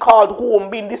that he called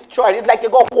home being destroyed, it's like you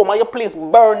go home and your place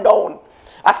burned down.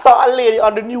 I saw a lady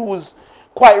on the news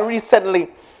quite recently,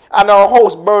 and her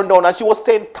house burned down, and she was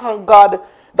saying, thank God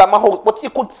that my house, but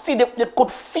you could see, you could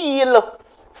feel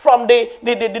from the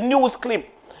news clip,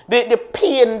 the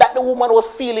pain that the woman was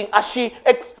feeling as she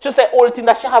said all the thing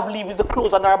that she have leave is the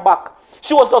clothes on her back.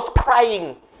 She was just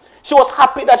crying. She was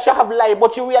happy that she have life,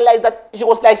 but she realized that she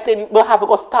was like saying, we'll have to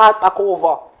go start back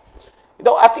over. You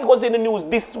know, I think it was in the news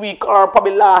this week or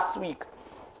probably last week.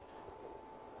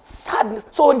 Sadness.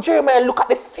 So when Jeremiah looked at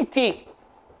the city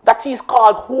that he's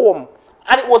called home,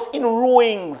 and it was in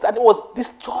ruins, and it was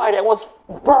destroyed, and it was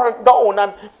burnt down,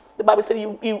 and the Bible said he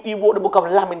wrote the book of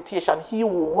Lamentation. He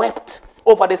wept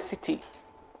over the city.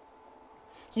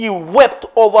 He wept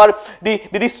over the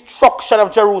destruction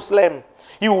of Jerusalem.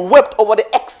 He wept over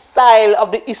the exile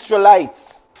of the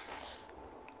Israelites.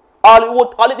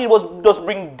 All it did was just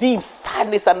bring deep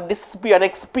sadness and despair and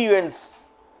experience.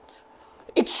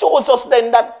 It shows us then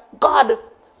that God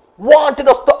wanted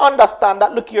us to understand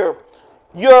that, look here,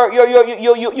 the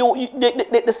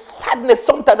sadness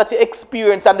sometimes that you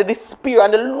experience and the despair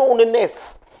and the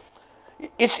loneliness,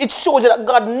 it shows you that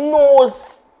God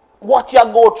knows what you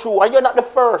go through, and you're not the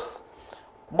first.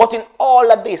 But in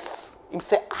all of this, He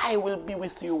said, I will be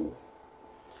with you.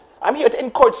 I'm here to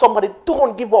encourage somebody,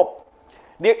 don't give up.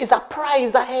 There is a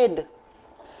prize ahead.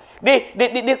 This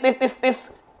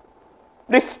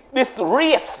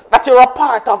race that you're a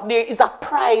part of, there is a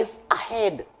prize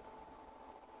ahead.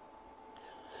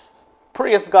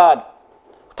 Praise God.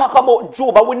 Talk about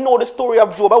Job, and we know the story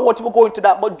of Job. I won't even go into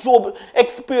that, but Job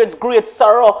experienced great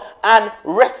sorrow and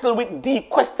wrestled with deep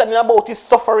questioning about his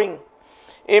suffering.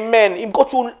 Amen. He got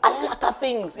through a lot of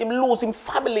things. Him losing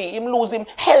family, him losing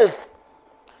health.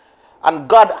 And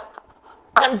God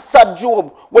answered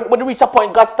Job. When he reached a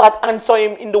point, God started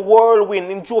answering him in the whirlwind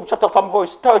in Job chapter from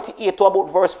verse 38 to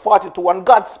about verse 42. And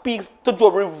God speaks to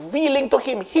Job, revealing to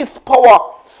him his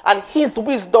power and his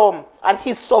wisdom and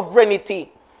his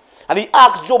sovereignty. And he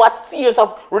asked Job a series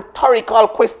of rhetorical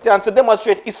questions to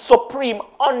demonstrate his supreme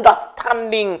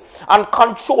understanding and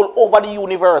control over the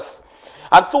universe.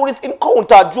 And through this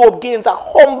encounter, Job gains a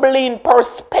humbling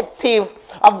perspective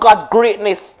of God's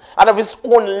greatness and of his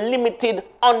own limited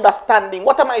understanding.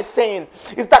 What am I saying?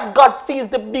 Is that God sees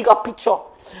the bigger picture.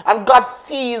 And God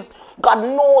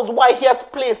knows why He has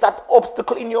placed that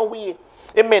obstacle in your way.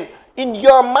 Amen. In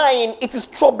your mind, it is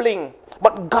troubling,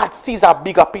 but God sees a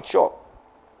bigger picture.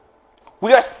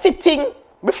 We are sitting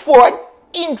before an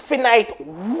infinite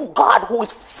God who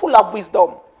is full of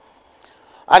wisdom.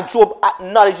 And Job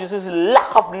acknowledges his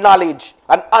lack of knowledge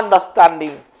and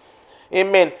understanding.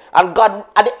 Amen. And God,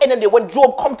 at the end of the day, when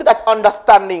Job come to that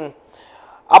understanding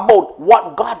about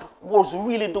what God was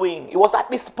really doing, it was at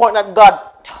this point that God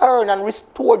turned and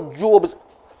restored Job's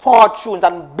fortunes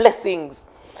and blessings,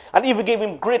 and even gave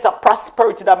him greater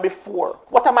prosperity than before.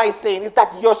 What am I saying? Is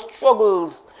that your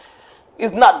struggles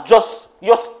is not just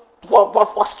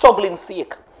for struggling's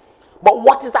sake, but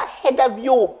what is ahead of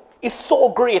you is so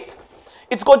great.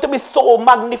 It's going to be so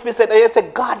magnificent. And you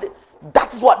say, God,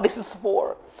 that is what this is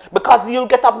for. Because you'll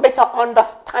get a better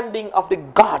understanding of the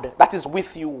God that is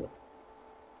with you.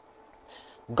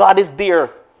 God is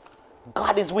there.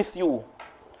 God is with you.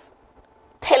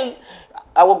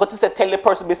 I was going to say tell the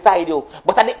person beside you.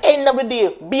 But at the end of the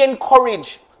day, be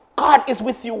encouraged. God is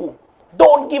with you.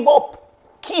 Don't give up.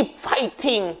 Keep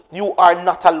fighting. You are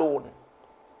not alone.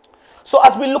 So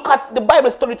as we look at the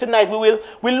Bible study tonight, we'll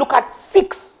look at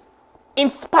 6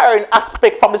 inspiring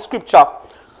aspects from the scripture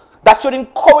that should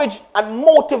encourage and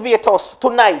motivate us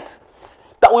tonight,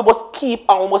 that we must keep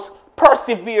and we must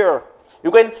persevere.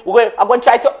 I'm going to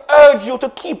try to urge you to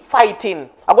keep fighting.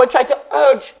 I'm going to try to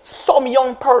urge some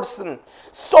young person,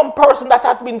 some person that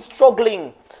has been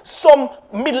struggling, some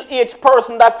middle-aged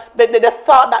person that they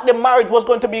thought that the marriage was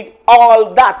going to be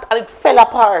all that and it fell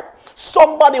apart.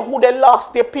 Somebody who they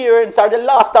lost their parents, or they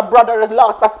lost a brother, they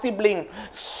lost a sibling.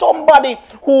 Somebody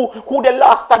who they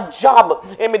lost a job.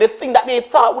 I mean, the thing that they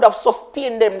thought would have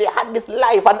sustained them. They had this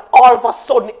life and all of a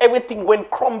sudden everything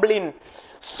went crumbling.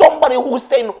 Somebody who's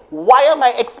saying, why am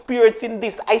I experiencing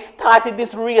this? I started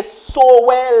this race so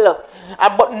well.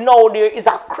 But now there is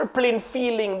a crippling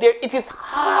feeling. It is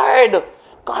hard.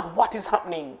 God, what is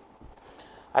happening?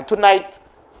 And tonight,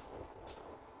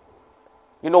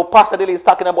 You know, Pastor Dilly is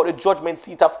talking about the judgment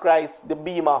seat of Christ, the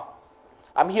bema.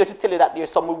 I'm here to tell you that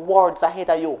there's some rewards ahead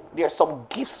of you. There's some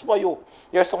gifts for you.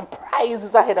 There's some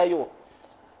prizes ahead of you.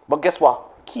 But guess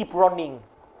what? Keep running.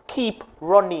 Keep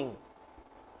running.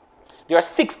 There are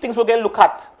 6 things we're going to look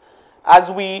at as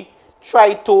we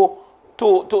try to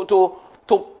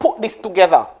put this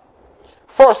together.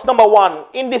 First, number 1,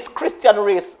 in this Christian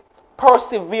race,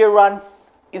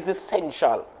 perseverance is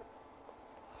essential.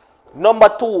 Number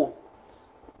 2,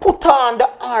 put on the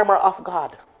armor of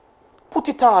God. Put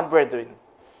it on, brethren.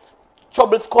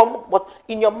 Troubles come, but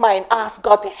in your mind, ask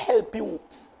God to help you,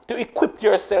 to equip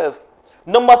yourself.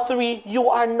 Number 3, you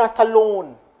are not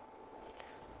alone.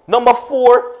 Number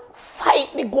 4,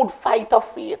 fight the good fight of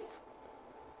faith.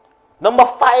 Number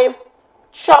 5,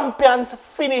 champions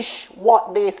finish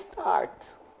what they start.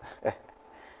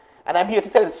 And I'm here to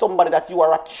tell somebody that you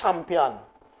are a champion.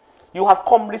 You have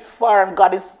come this far and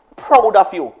God is proud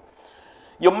of you.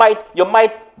 You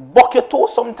might buck your toe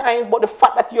sometimes, but the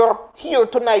fact that you're here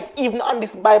tonight, even on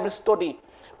this Bible study,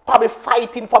 probably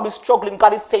fighting, probably struggling,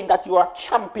 God is saying that you are a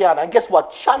champion. And guess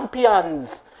what?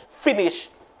 Champions finish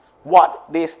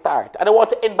what they start. And I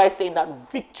want to end by saying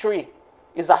that victory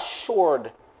is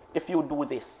assured if you do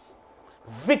this.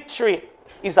 Victory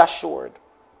is assured.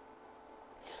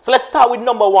 So let's start with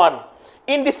number 1.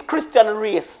 In this Christian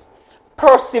race,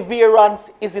 perseverance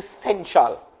is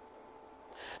essential.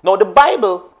 Now, the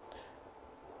Bible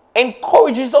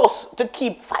encourages us to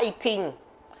keep fighting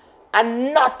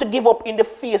and not to give up in the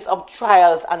face of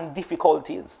trials and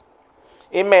difficulties.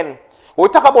 Amen. When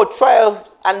we talk about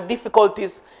trials and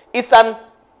difficulties, it's an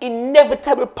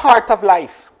inevitable part of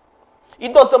life.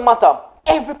 It doesn't matter.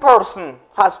 Every person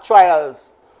has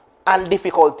trials and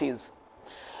difficulties.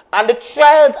 And the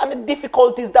trials and the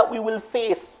difficulties that we will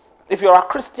face, if you're a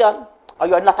Christian or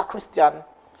you're not a Christian,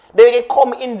 they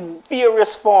come in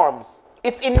various forms.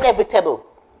 It's inevitable.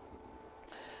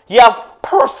 You have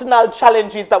personal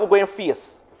challenges that we're going to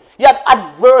face. You have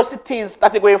adversities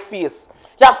that we're going to face.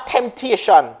 You have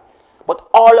temptation. But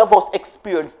all of us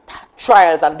experience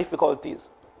trials and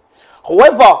difficulties.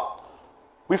 However,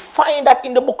 we find that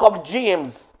in the book of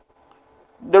James,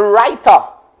 the writer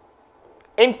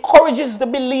encourages the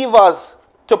believers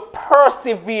to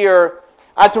persevere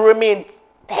and to remain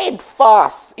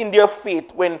steadfast in their faith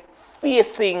when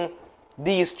facing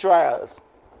these trials.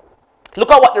 Look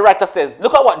at what the writer says.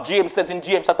 Look at what James says in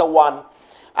James chapter 1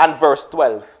 and verse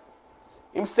 12.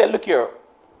 He said, look here.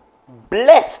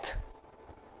 Blessed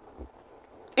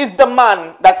is the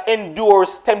man that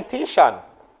endures temptation.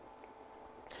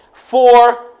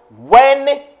 For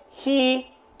when he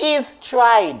is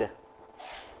tried,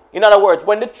 in other words,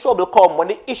 when the trouble comes, when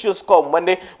the issues come, when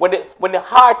the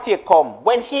heartache comes,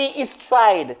 when he is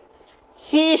tried,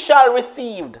 he shall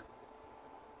receive,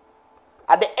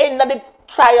 at the end of the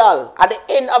trial, at the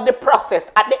end of the process,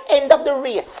 at the end of the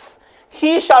race,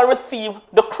 he shall receive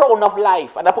the crown of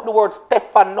life. And I put the word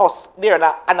Stephanos there and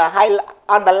I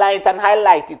underline it and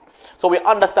highlight it so we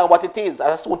understand what it is. And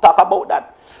I soon talk about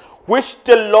that. Which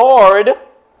the Lord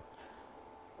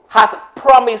hath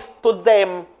promised to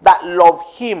them that love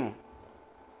him.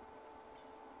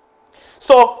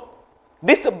 So,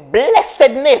 this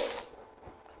blessedness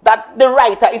that the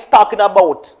writer is talking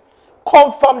about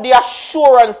come from the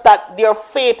assurance that their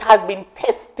faith has been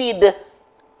tested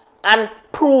and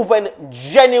proven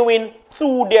genuine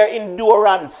through their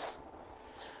endurance.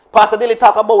 Pastor Dilly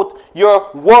talk about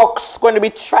your works going to be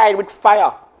tried with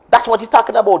fire. That's what he's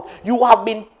talking about. You have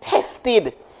been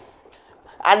tested.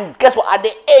 And guess what? At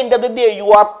the end of the day,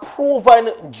 you are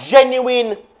proven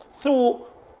genuine through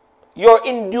your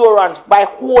endurance by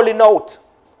holding out.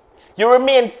 You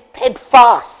remain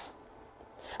steadfast.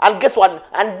 And guess what?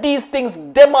 And these things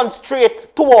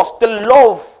demonstrate to us the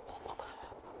love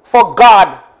for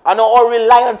God and our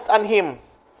reliance on him.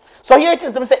 So here it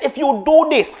is. They say, if you do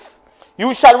this,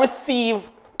 you shall receive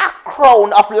a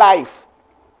crown of life.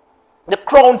 The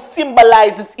crown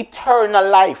symbolizes eternal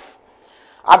life,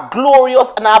 a glorious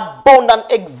and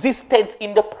abundant existence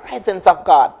in the presence of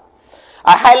God.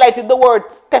 I highlighted the word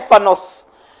Stephanos,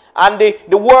 and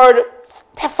the word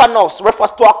Stephanos refers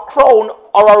to a crown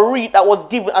or a wreath that was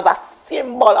given as a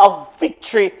symbol of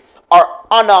victory or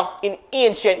honor in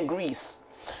ancient Greece.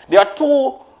 There are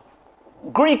 2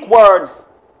 Greek words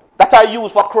that are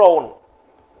used for crown.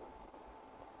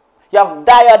 You have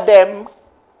diadem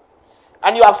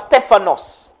and you have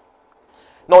Stephanos.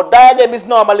 Now, diadem is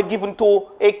normally given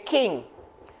to a king.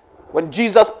 When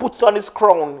Jesus puts on his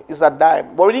crown, it's a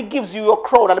diadem. But when he gives you your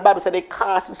crown, and the Bible said they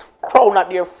cast his crown at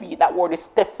their feet, that word is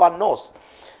Stephanos.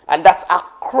 And that's a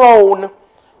crown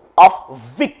of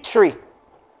victory.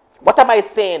 What am I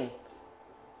saying?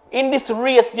 In this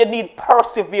race, you need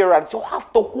perseverance. You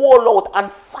have to hold out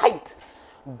and fight.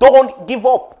 Don't give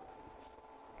up.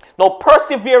 Now,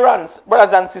 perseverance,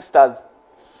 brothers and sisters,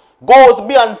 goes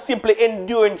beyond simply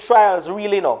enduring trials,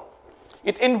 really no.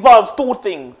 It involves two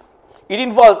things. It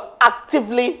involves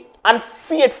actively and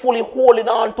faithfully holding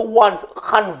on to one's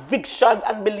convictions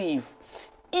and belief,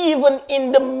 even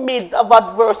in the midst of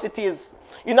adversities.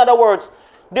 In other words,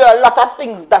 there are a lot of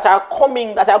things that are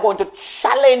coming that are going to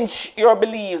challenge your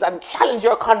beliefs and challenge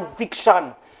your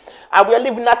conviction. And we are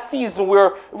living in a season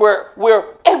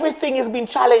where everything is being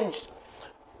challenged.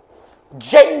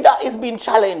 Gender is being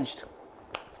challenged.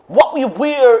 What we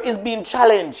wear is being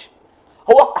challenged.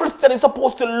 How a Christian is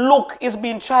supposed to look is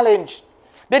being challenged.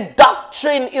 The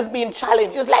doctrine is being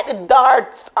challenged. It's like the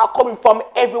darts are coming from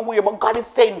everywhere. But God is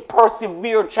saying,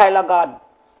 persevere, child of God.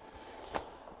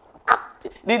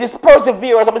 This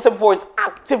perseverance, as I said before, is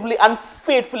actively and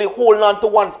faithfully holding on to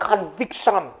one's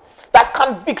conviction. That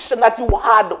conviction that you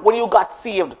had when you got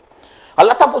saved. A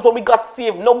lot of us, when we got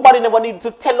saved, nobody never needed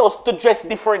to tell us to dress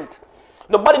different.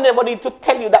 Nobody never needed to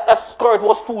tell you that the skirt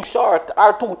was too short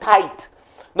or too tight.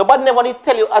 Nobody never needs to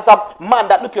tell you as a man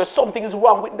that, look here, something is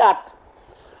wrong with that.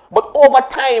 But over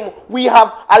time, we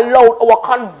have allowed our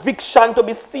conviction to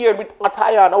be seared with hot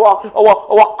iron,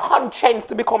 our conscience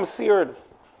to become seared.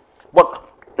 But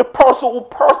the person who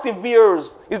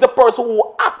perseveres is the person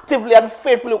who actively and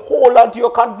faithfully hold on to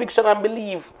your conviction and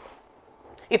believe.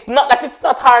 It's not that it's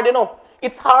not hard, you know.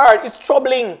 It's hard, it's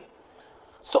troubling.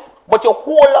 So, but you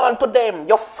hold on to them,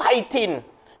 you're fighting,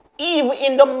 even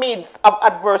in the midst of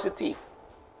adversity.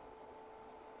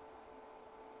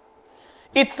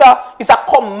 It's a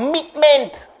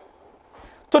commitment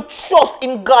to trust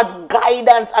in God's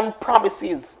guidance and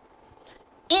promises,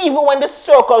 even when the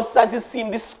circumstances seem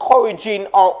discouraging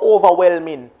or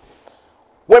overwhelming.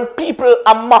 When people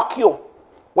mock you,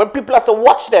 when people say,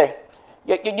 watch there,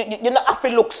 you not have to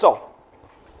look so.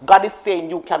 God is saying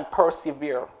you can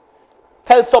persevere.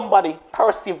 Tell somebody,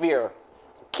 persevere.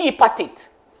 Keep at it.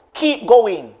 Keep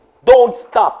going. Don't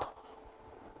stop.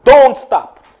 Don't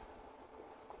stop.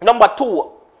 Number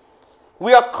 2,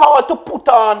 we are called to put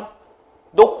on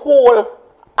the whole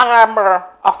armor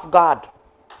of God.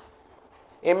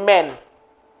 Amen.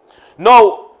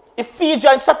 Now,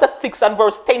 Ephesians chapter 6 and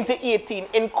verse 10 to 18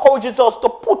 encourages us to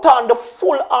put on the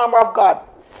full armor of God,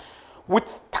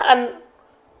 withstand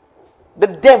the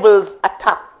devil's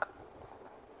attack.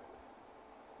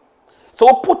 So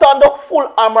we put on the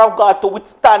full armor of God to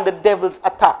withstand the devil's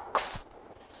attacks.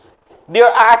 There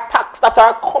are attacks that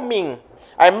are coming.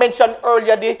 I mentioned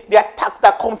earlier the attacks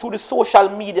that come through the social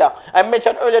media. I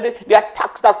mentioned earlier the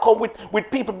attacks that come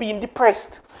with people being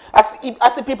depressed. As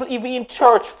the people even in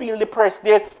church feel depressed.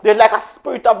 There's like a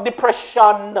spirit of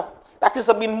depression that has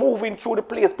been moving through the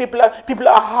place. People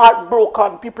are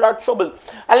heartbroken. People are troubled.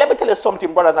 And let me tell you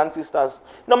something, brothers and sisters.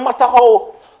 No matter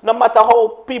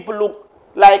how people look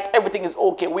like everything is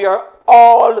okay, we are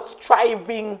all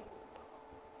striving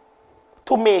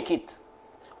to make it.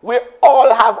 We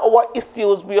all have our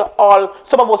issues.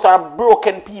 Some of us are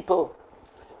broken people.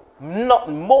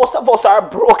 Most of us are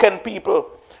broken people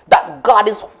that God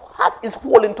is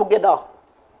holding together.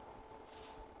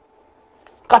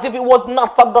 Because if it was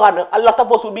not for God, a lot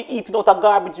of us would be eating out a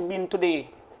garbage bin today.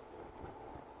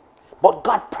 But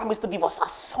God promised to give us a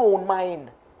sound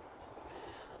mind.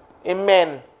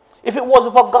 Amen. If it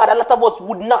wasn't for God, a lot of us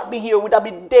would not be here. Would have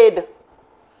been dead.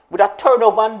 Would have turned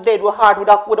over and dead. Would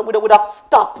have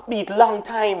stopped beat long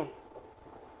time.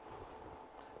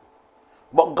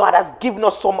 But God has given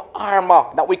us some armor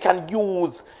that we can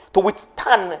use to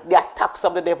withstand the attacks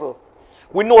of the devil.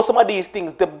 We know some of these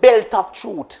things. The belt of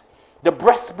truth, the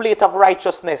breastplate of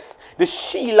righteousness, the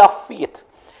shield of faith,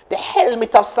 the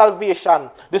helmet of salvation,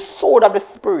 the sword of the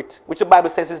Spirit, which the Bible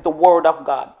says is the word of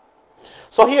God.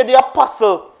 So here the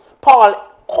apostle Paul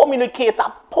communicates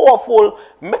a powerful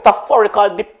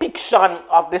metaphorical depiction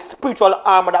of the spiritual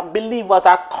armor that believers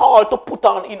are called to put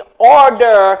on in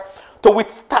order to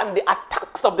withstand the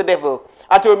attacks of the devil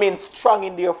and to remain strong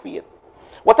in their faith.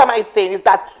 What am I saying is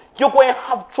that you're going to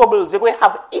have troubles, you're going to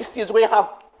have issues, you're going to have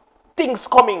things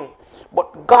coming,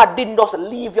 but God didn't just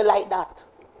leave you like that.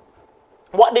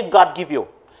 What did God give you?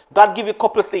 God gave you a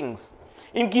couple of things.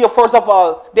 He gave you, first of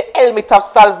all, the helmet of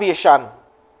salvation.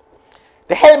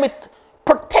 The helmet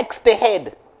protects the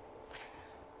head.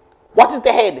 What is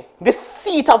the head? The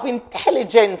seat of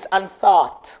intelligence and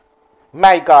thought.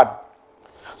 My God.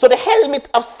 So the helmet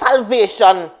of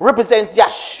salvation represents the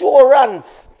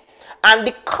assurance and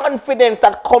the confidence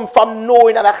that comes from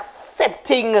knowing and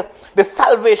accepting the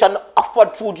salvation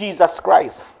offered through Jesus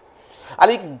Christ. And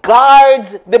it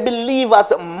guards the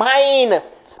believer's mind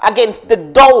against the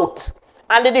doubt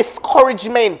and the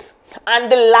discouragement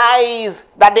and the lies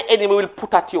that the enemy will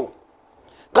put at you.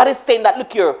 God is saying that,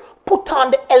 look here, put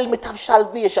on the helmet of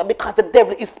salvation, because the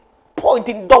devil is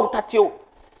pointing doubt at you.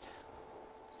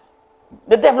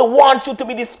 The devil wants you to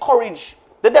be discouraged.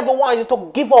 The devil wants you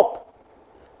to give up.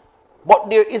 But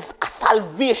there is a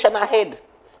salvation ahead.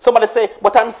 Somebody say,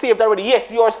 but I'm saved already.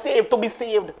 Yes, you are saved to be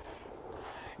saved.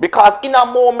 Because in a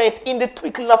moment, in the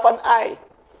twinkling of an eye,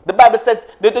 the Bible says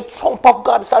that the trump of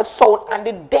God shall sound and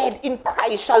the dead in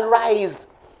Christ shall rise.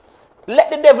 Let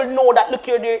the devil know that, look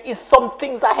here, there is some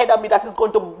things ahead of me that is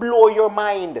going to blow your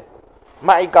mind.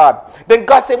 My God. Then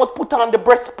God said, must put on the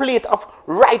breastplate of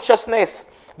righteousness.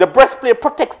 The breastplate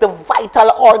protects the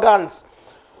vital organs,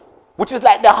 which is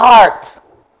like the heart.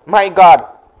 My God.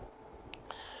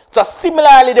 So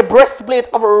similarly, the breastplate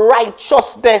of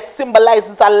righteousness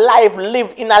symbolizes a life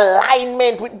lived in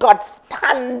alignment with God's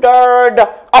standard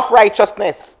of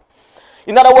righteousness.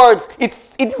 In other words, it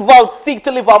involves seek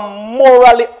to live a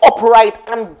morally upright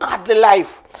and godly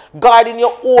life, guarding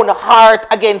your own heart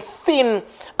against sin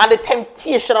and the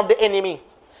temptation of the enemy.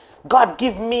 God,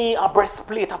 give me a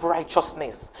breastplate of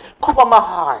righteousness. Cover my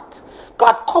heart.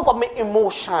 God, cover my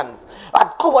emotions.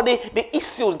 God, cover the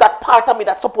issues, that part of me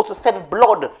that's supposed to send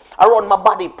blood around my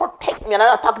body. Protect me. And I'm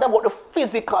not talking about the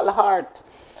physical heart.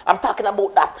 I'm talking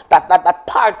about that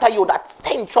part of you, that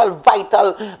central,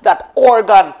 vital, that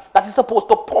organ that is supposed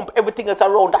to pump everything else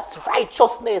around. That's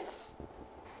righteousness.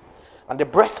 And the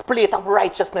breastplate of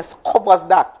righteousness covers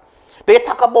that. They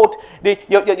talk about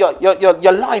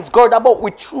your loins girded about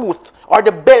with truth, or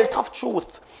the belt of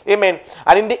truth. Amen.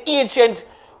 And in the ancient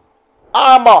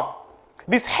armor,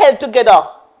 this held together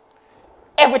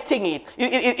everything.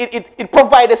 It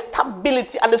provided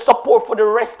stability and the support for the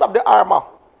rest of the armor.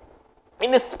 In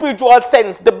the spiritual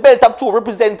sense, the belt of truth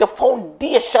represents the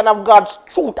foundation of God's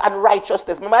truth and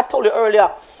righteousness. Remember, I told you earlier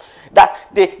that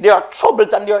there are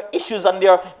troubles and there are issues and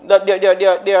there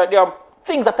are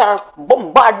things that are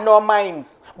bombarding our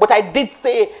minds. But I did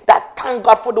say that thank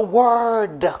God for the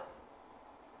word.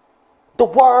 The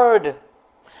word.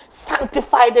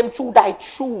 Sanctify them through thy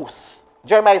truth.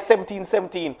 Jeremiah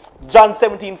 17:17. John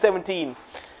 17:17.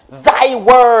 Thy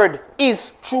word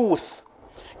is truth.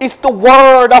 It's the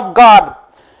word of God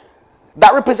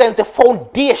that represents the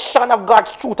foundation of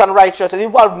God's truth and righteousness. It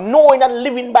involves knowing and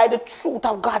living by the truth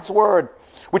of God's word,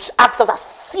 which acts as a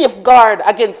safeguard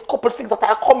against a couple of things that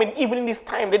are coming even in this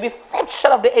time. The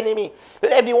deception of the enemy.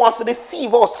 The enemy wants to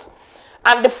deceive us.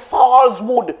 And the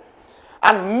falsehood.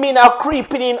 And men are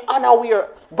creeping in unaware.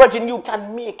 Brethren, you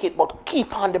can make it, but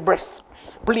keep on the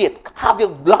breastplate. Have your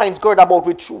loins girded about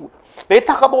with truth. They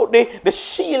talk about the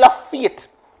shield of faith.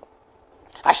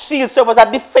 A shield serves as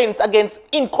a defense against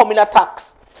incoming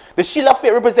attacks. The shield of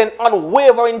faith represents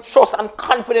unwavering trust and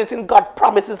confidence in God's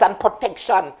promises and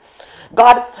protection.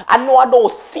 God, I know I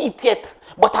don't see it yet,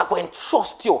 but I'm going to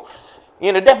trust you.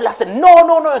 You know, the devil has said, no,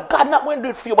 God not going to do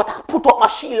it for you, but I put up my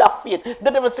shield of faith. The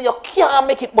devil said, you can't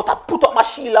make it, but I put up my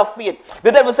shield of faith.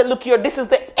 The devil said, look here, this is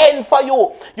the end for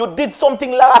you. You did something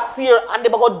last year and they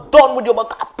got done with you,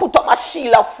 but I put up my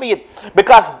shield of faith.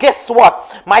 Because guess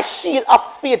what? My shield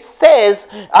of faith says,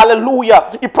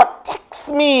 hallelujah, it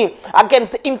protects me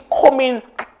against the incoming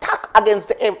attack against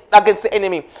the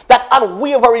enemy. That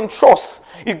unwavering trust.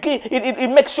 It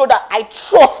makes sure that I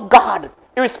trust God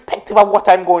irrespective of what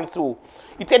I'm going through.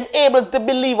 It enables the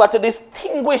believer to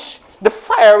distinguish the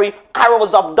fiery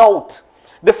arrows of doubt,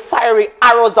 the fiery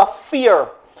arrows of fear,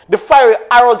 the fiery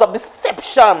arrows of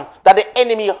deception that the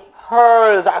enemy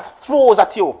hurls and throws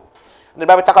at you. And the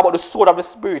Bible talks about the sword of the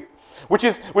Spirit, which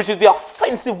is the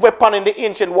offensive weapon in the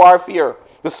ancient warfare.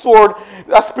 The sword,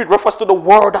 the Spirit refers to the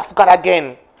word of God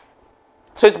again.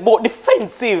 So it's both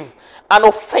defensive and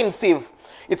offensive.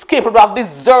 It's capable of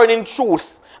discerning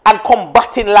truth and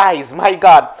combating lies. My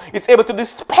God, it's able to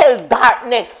dispel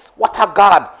darkness. What a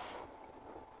God.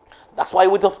 That's why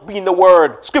we just be in the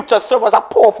word. Scripture serves as a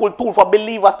powerful tool for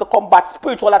believers to combat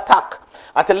spiritual attack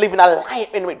and to live in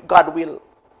alignment with God's will.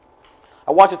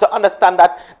 I want you to understand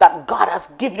that God has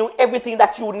given you everything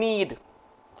that you need.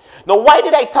 Now, why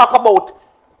did I talk about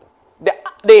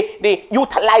the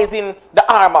utilizing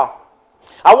the armor?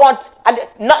 I want, and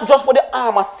not just for the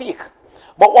armor's sake,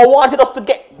 but I wanted us to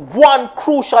get one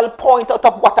crucial point out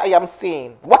of what I am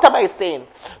saying. What am I saying?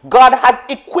 God has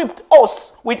equipped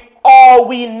us with all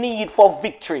we need for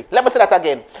victory. Let me say that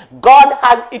again. God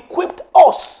has equipped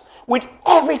us with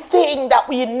everything that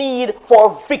we need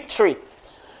for victory.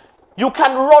 You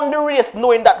can run the race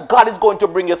knowing that God is going to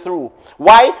bring you through.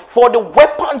 Why? For the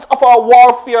weapons of our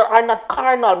warfare are not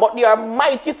carnal, but they are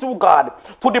mighty through God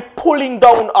to the pulling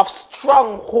down of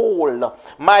stronghold.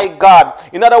 My God.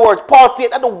 In other words, Paul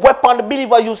said that the weapon the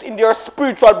believer use in their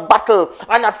spiritual battle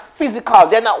are not physical,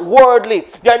 they're not worldly,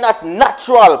 they're not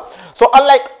natural. So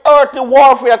unlike earthly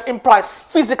warfare that implies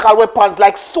physical weapons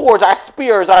like swords or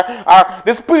spears, or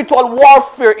the spiritual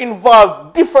warfare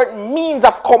involves different means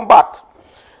of combat.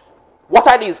 What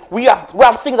are these? We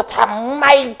have things that are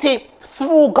mighty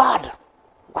through God.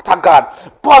 What a God.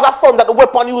 Paul affirmed that the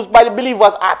weapons used by the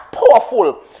believers are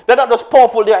powerful. They're not just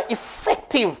powerful, they are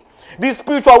effective. These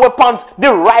spiritual weapons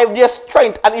derive their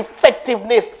strength and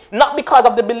effectiveness not because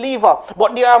of the believer,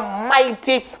 but they are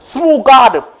mighty through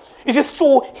God. It is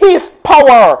through His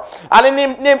power and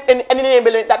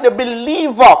enabling that the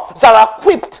believers are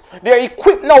equipped. They are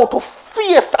equipped now to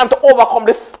face and to overcome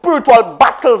the spiritual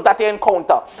battles that they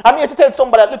encounter. I'm here to tell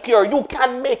somebody, look here, you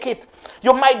can make it.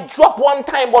 You might drop one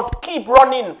time, but keep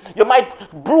running. You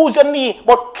might bruise your knee,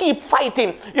 but keep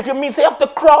fighting. If you mean say you have to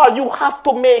crawl, you have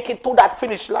to make it to that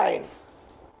finish line.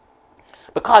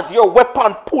 Because your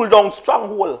weapon pull down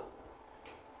stronghold.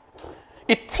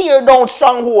 It tear down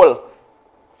stronghold.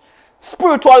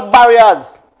 Spiritual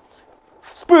barriers,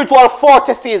 spiritual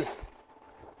fortresses,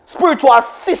 spiritual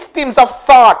systems of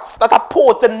thoughts that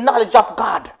oppose the knowledge of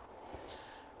God.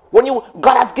 When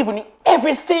God has given you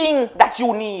everything that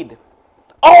you need,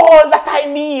 all that I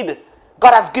need,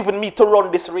 God has given me to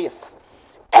run this race.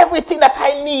 Everything that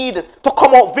I need to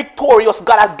come out victorious,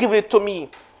 God has given it to me.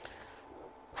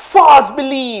 False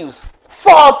beliefs,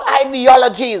 false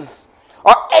ideologies,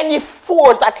 or any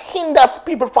force that hinders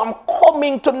people from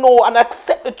coming to know and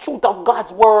accept the truth of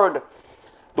God's word.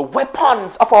 The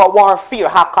weapons of our warfare,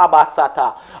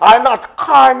 Hakabasata, are not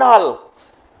carnal,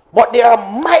 but they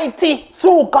are mighty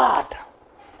through God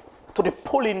to the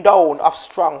pulling down of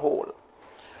stronghold.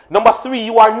 Number 3,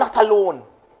 you are not alone.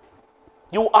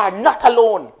 You are not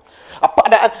alone.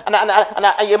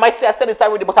 And you might say I said this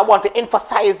already, but I want to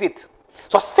emphasize it.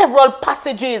 So several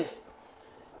passages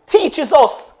teaches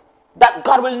us that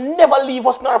God will never leave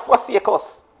us nor forsake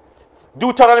us.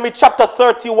 Deuteronomy chapter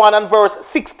 31 and verse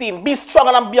 16. Be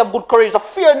strong and be of good courage.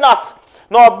 Fear not,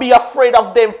 nor be afraid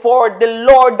of them, for the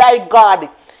Lord thy God,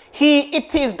 He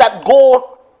it is that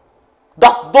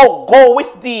doth go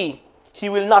with thee. He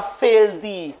will not fail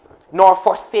thee, nor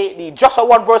forsake thee. Joshua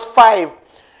 1 verse 5.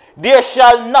 There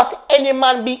shall not any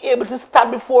man be able to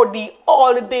stand before thee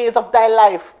all the days of thy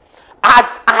life.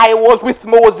 As I was with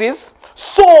Moses,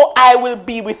 so I will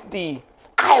be with thee.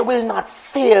 I will not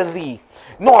fail thee,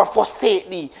 nor forsake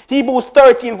thee. Hebrews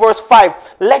 13 verse 5.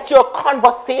 Let your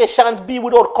conversations be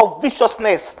without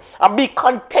covetousness, and be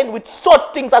content with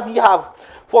such things as ye have.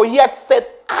 For he hath said,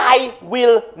 I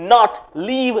will not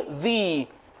leave thee,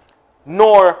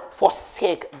 nor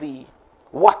forsake thee.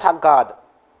 What a God.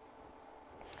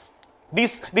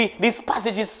 These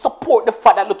passages support the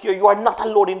fact that, look here, you are not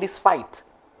alone in this fight.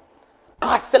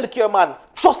 God said, look here, man,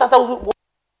 just as I was with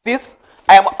this,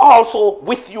 I am also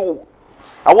with you.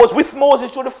 I was with Moses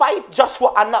through the fight.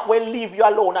 Joshua, I'm not going to leave you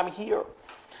alone. I'm here.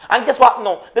 And guess what?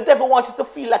 No, the devil wants you to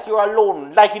feel like you're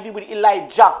alone, like he did with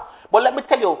Elijah. But let me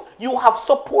tell you, you have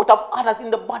support of others in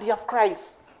the body of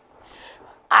Christ.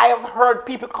 I have heard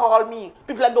people call me,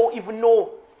 people I don't even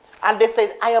know, and they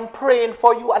said, I am praying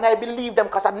for you, and I believe them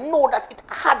because I know that it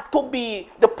had to be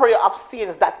the prayer of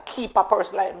saints that keep a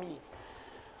person like me.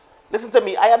 Listen to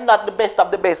me, I am not the best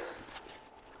of the best.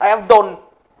 I have done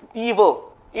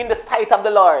evil in the sight of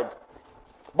the Lord.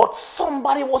 But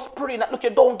somebody was praying that, look, you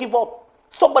don't give up.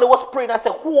 Somebody was praying and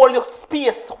said, hold your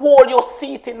space, hold your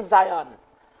seat in Zion.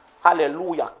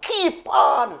 Hallelujah. Keep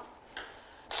on.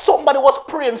 Somebody was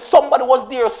praying, somebody was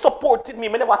there supporting me.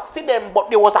 I never see them, but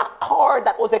there was a cord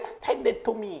that was extended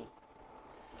to me.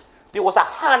 There was a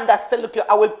hand that said, look,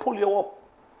 I will pull you up.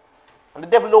 And the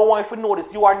devil don't want you to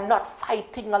notice, you are not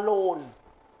fighting alone.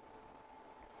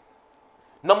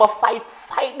 Number 5,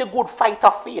 fight the good fight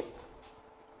of faith.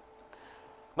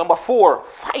 Number 4,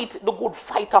 fight the good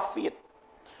fight of faith.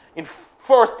 In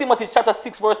 1 Timothy chapter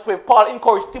 6 verse 12, Paul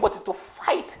encouraged Timothy to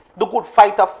fight the good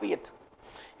fight of faith.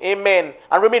 Amen.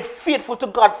 And remain faithful to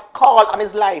God's call on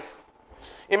his life.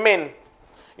 Amen.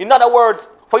 In other words,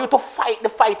 for you to fight the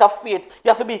fight of faith,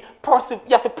 you have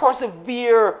to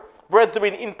persevere,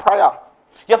 brethren, in prayer.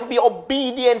 You have to be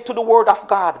obedient to the word of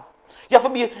God. You have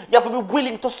to be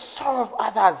willing to serve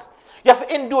others. You have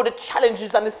to endure the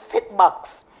challenges and the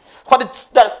setbacks. For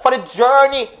the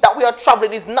journey that we are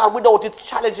traveling is not without its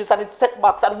challenges and its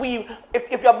setbacks. And if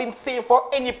you have been saved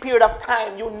for any period of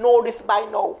time, you know this by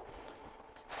now.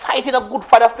 Fighting a good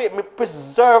fight of faith may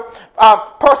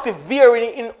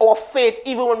persevering in our faith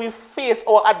even when we face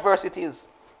our adversities.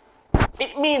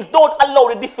 It means don't allow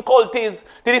the difficulties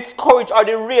to discourage or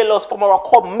derail us from our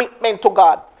commitment to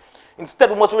God. Instead,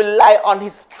 we must rely on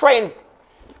His strength,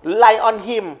 rely on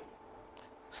Him.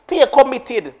 Stay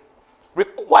committed.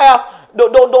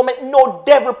 Don't let no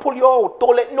devil pull you out.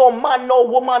 Don't let no man, no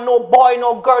woman, no boy,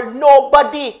 no girl,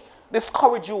 nobody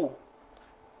discourage you.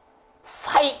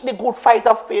 Fight the good fight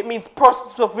of faith means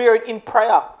persevering in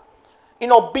prayer,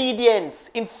 in obedience,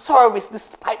 in service,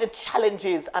 despite the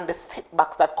challenges and the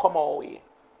setbacks that come our way.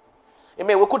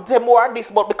 Amen. We could say more on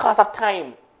this, but because of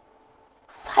time,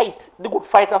 fight the good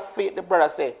fight of faith, the brother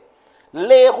said.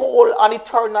 Lay hold on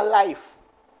eternal life.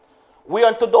 We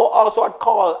unto thou also art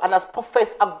called, and has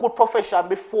professed a good profession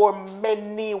before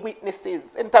many witnesses.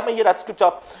 Anytime I hear that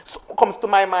scripture, comes to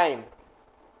my mind.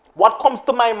 What comes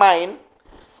to my mind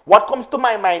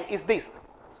is this.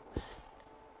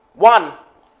 1,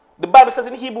 the Bible says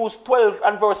in Hebrews 12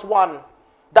 and verse 1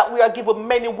 that we are given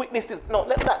many witnesses. No,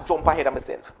 let me not jump ahead of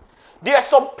myself. There are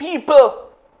some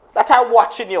people that are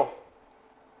watching you.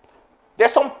 There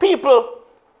are some people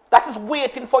that is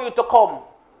waiting for you to come.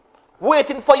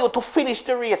 Waiting for you to finish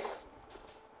the race.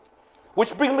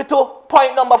 Which brings me to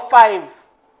point number 5.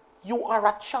 You are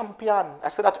a champion. I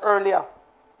said that earlier.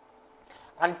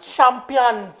 And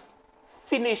champions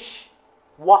finish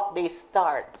what they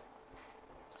start.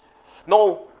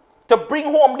 Now, to bring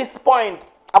home this point,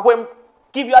 I'm going to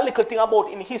give you a little thing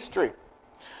about in history.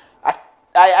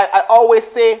 I always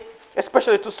say,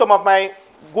 especially to some of my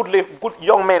good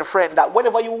young men friends, that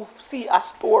whenever you see a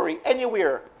story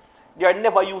anywhere, they are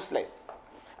never useless.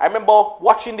 I remember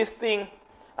watching this thing,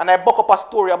 and I buck up a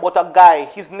story about a guy.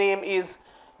 His name is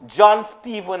John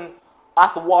Stephen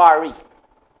Athwari.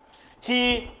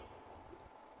 He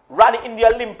ran in the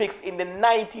Olympics in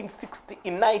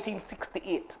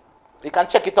 1968. You can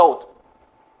check it out.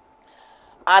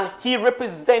 And he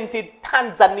represented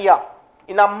Tanzania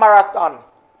in a marathon.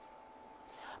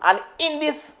 And in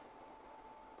this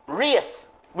race,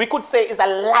 we could say is a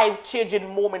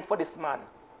life-changing moment for this man.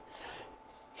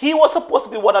 He was supposed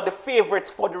to be one of the favorites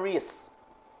for the race.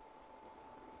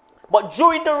 But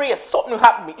during the race, something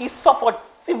happened. He suffered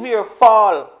severe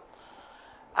fall.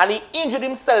 And he injured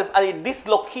himself and he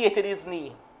dislocated his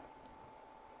knee.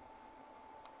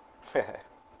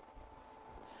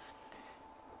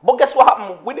 But guess what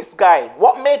happened with this guy?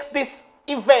 What makes this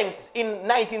event in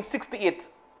 1968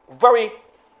 very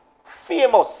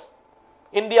famous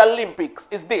in the Olympics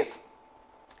is this.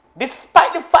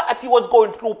 Despite the fact that he was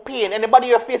going through pain, anybody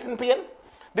here facing pain?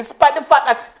 Despite the fact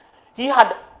that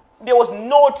there was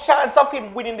no chance of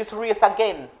him winning this race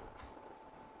again,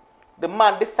 the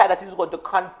man decided that he was going to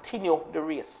continue the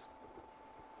race.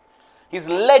 His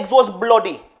legs was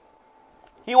bloody.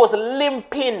 He was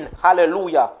limping.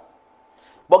 Hallelujah.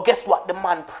 But guess what? The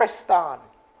man pressed on.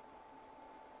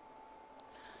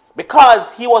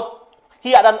 Because he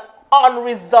had an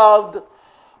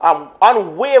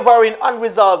unwavering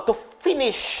resolve to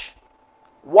finish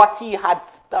what he had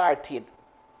started.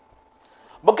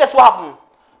 But guess what happened?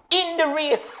 In the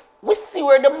race, we see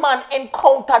where the man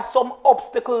encountered some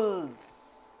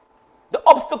obstacles. The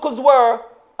obstacles were,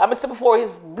 I said before,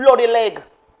 his bloody leg,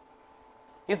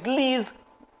 his knees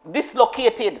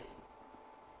dislocated.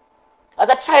 As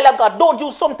a child of God, don't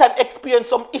you sometimes experience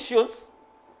some issues?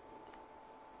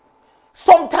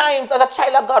 Sometimes as a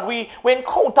child of God, we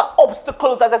encounter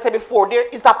obstacles, as I said before. There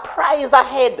is a prize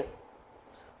ahead.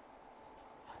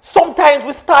 Sometimes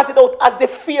we started out as the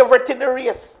favorite in the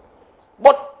race.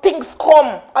 But things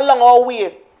come along our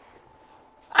way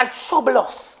and trouble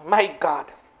us, my God.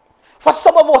 For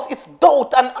some of us, it's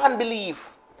doubt and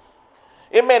unbelief.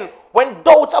 Amen. When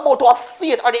doubts about our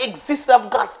faith or the existence of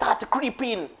God start to creep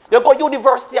in, you go to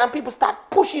university and people start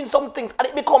pushing some things and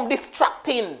it becomes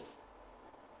distracting.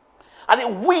 And it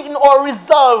weakens our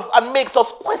resolve and makes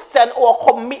us question our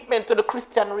commitment to the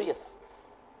Christian race.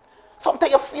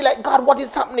 Sometimes you feel like, God, what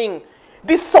is happening?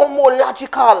 This sounds more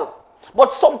logical.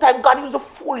 But sometimes God uses the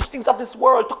foolish things of this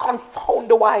world to confound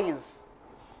the wise.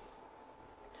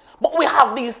 But we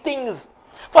have these things.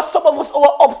 For some of us,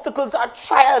 our obstacles are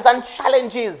trials and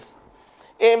challenges.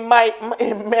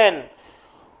 Amen.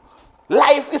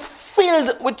 Life is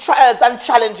filled with trials and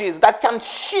challenges that can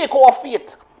shake our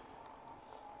faith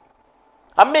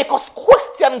and make us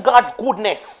question God's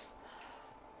goodness.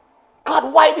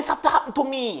 God, why this have to happen to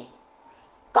me?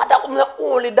 God, that was my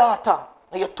only daughter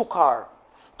and you took her.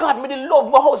 God, me didn't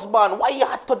love my husband. Why he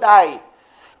had to die?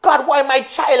 God, why my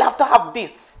child have to have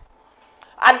this?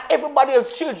 And everybody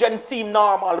else's children seem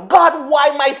normal. God, why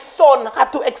my son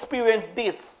had to experience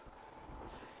this?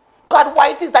 God, why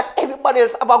it is that everybody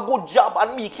else have a good job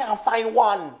and me can't find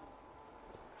one?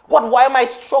 God, why am I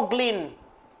struggling?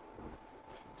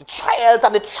 The trials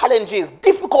and the challenges,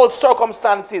 difficult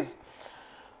circumstances,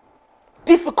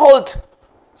 the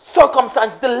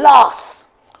loss,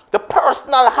 the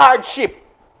personal hardship.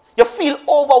 You feel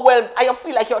overwhelmed and you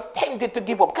feel like you're tempted to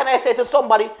give up. Can I say to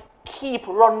somebody, keep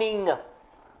running.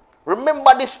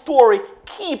 Remember this story,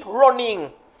 keep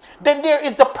running. Then there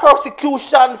is the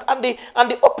persecutions and the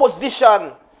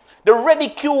opposition, the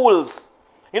ridicules.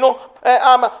 You know,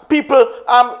 people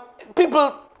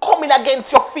coming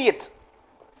against your faith.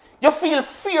 You feel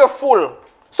fearful.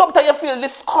 Sometimes you feel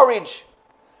discouraged.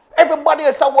 Everybody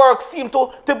else at work seems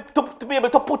to be able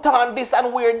to put on this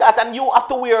and wear that, and you have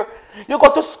to wear. You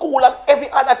go to school and every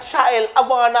other child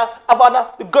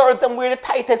the girls them wear the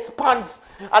tightest pants,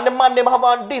 and the man them have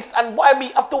on this, and why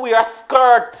me have to wear a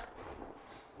skirt?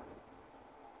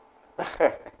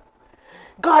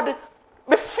 God,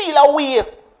 me feel away.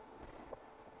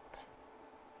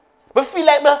 Me feel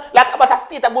like I'm at a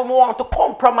state that we want to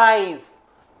compromise.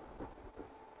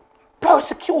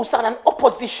 Persecution and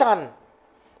opposition,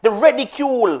 the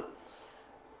ridicule,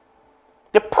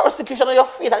 the persecution of your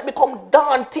faith, and it become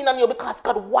daunting on you because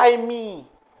God, why me?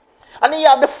 And then you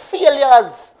have the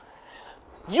failures.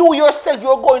 You yourself,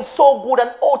 you're going so good,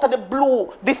 and out of the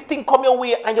blue, this thing come your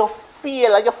way, and you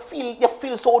feel, and you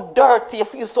feel so dirty. You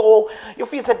feel so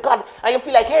God, and you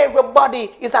feel like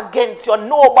everybody is against you, and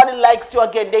nobody likes you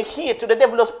again. They hate you. The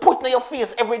devil is putting in your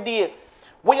face every day.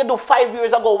 When you do 5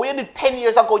 years ago, when you did 10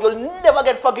 years ago, you'll never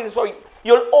get forgiveness for it.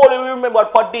 You'll only be remembered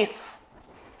for this.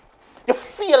 You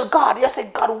feel God. You say,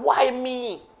 God, why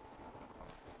me?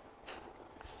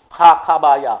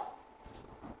 Hakabaya.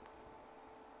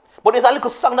 But there's a little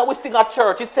song that we sing at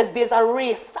church. It says, there's a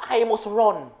race I must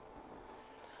run,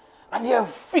 and there are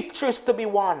victories to be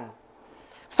won.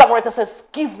 Songwriter says,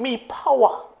 give me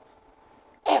power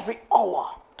every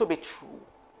hour to be true.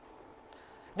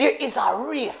 There is a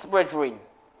race, brethren.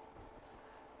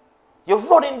 You're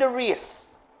running the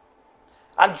race.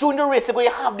 And during the race, you're going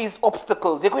to have these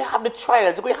obstacles. You're going to have the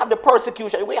trials. You're going to have the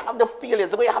persecution. You're going to have the failures.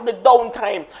 You're going to have the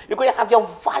downtime. You're going to have your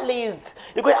valleys.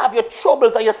 You're going to have your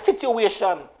troubles and your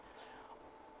situation.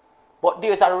 But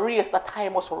there's a race that I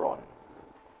must run.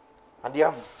 And there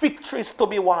are victories to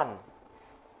be won.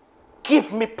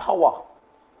 Give me power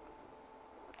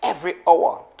every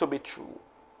hour to be true.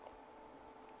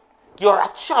 You're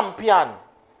a champion.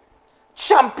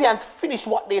 Champions finish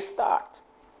what they start.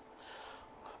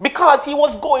 Because he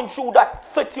was going through that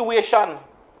situation,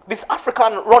 this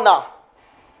African runner,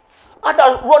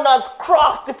 other runners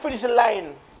crossed the finish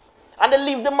line and they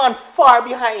leave the man far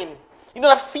behind. You know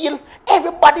that feel?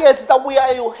 Everybody else is away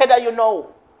ahead of you now.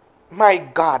 My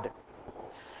God.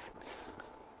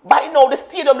 By now the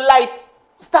stadium light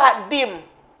start dim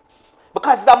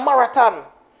because it's a marathon.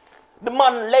 The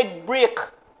man leg break.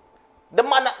 The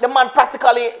man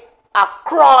practically a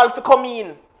crawl to come in.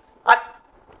 And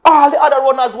all the other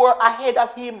runners were ahead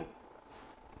of him.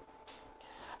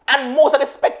 And most of the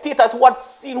spectators who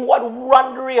had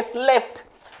run the race left.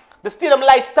 The stadium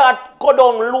lights start go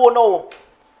down low now.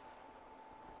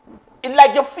 It's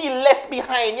like you feel left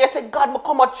behind. You say, God, I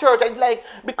come to church. It's like,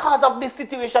 because of this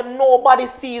situation, nobody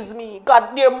sees me.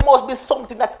 God, there must be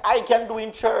something that I can do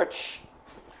in church.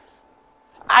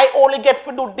 I only get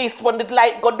to do this when the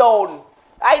light go down.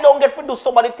 I don't get to do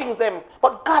so many things them.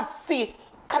 But God, see,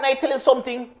 can I tell you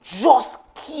something? Just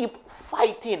keep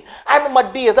fighting. I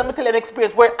remember days, let me tell you an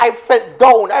experience where I felt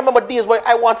down. I remember days where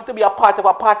I wanted to be a part of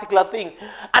a particular thing.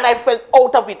 And I felt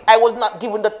out of it. I was not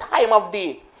given the time of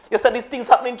day. You said these things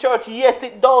happen in church. Yes,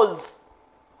 it does.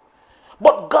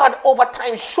 But God over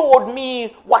time showed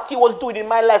me what he was doing in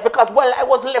my life. Because while I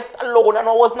was left alone and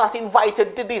I was not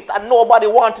invited to this and nobody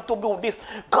wanted to do this,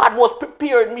 God was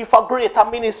preparing me for greater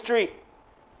ministry.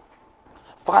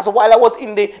 Because while I was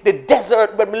in the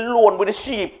desert when I was alone with the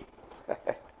sheep,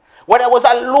 when I was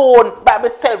alone by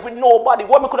myself with nobody,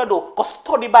 what I could do? Go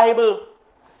study Bible.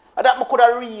 And that I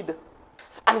could read.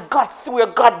 And God see where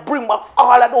God bring back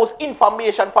all of those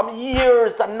information from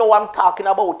years and now I'm talking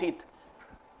about it.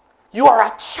 You are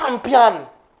a champion.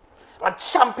 And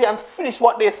champions finish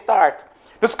what they start.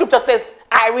 The scripture says,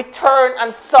 I returned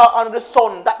and saw under the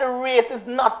sun that the race is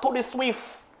not to the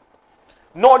swift,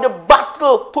 nor the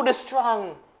battle to the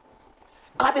strong.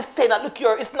 God is saying that, look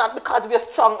here, it's not because we are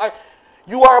strong.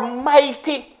 You are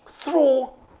mighty through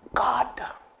God.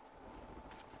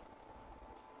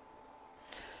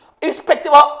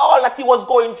 Irrespective of all that he was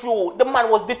going through, the man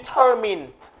was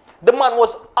determined. The man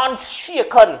was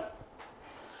unshaken.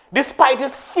 Despite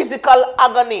his physical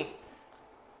agony,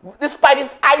 Despite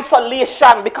his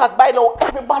isolation, because by now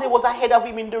everybody was ahead of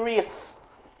him in the race,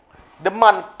 the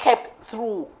man kept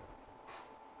through.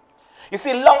 You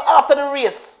see, long after the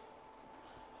race,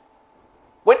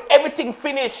 when everything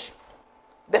finished,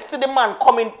 they see the man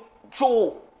coming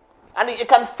through. And you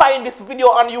can find this video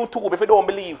on YouTube if you don't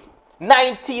believe.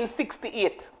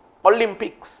 1968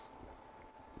 Olympics.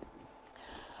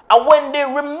 And when the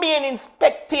remaining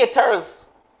spectators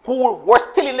who were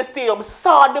still in the stadium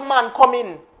saw the man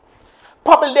coming,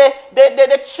 probably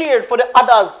they cheered for the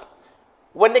others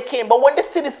when they came. But when they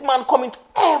see this man coming,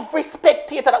 every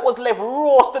spectator that was left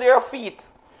rose to their feet.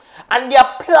 And they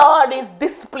applaud his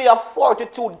display of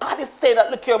fortitude. God is saying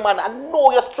that, look here, man, I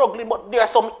know you're struggling, but there are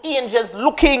some angels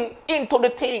looking into the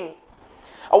thing.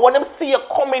 And when them see you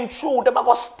coming through, them are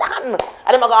going to stand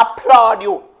and them are going to applaud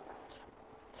you.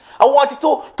 I want you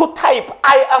to type,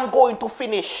 I am going to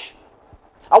finish.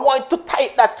 I want you to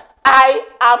type that, I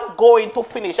am going to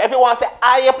finish. Everyone say,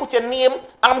 I put your name,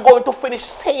 I'm going to finish.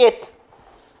 Say it.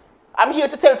 I'm here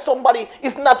to tell somebody,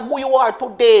 it's not who you are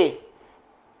today.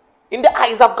 In the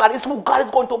eyes of God, it's who God is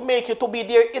going to make you to be.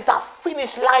 There is a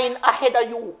finish line ahead of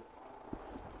you.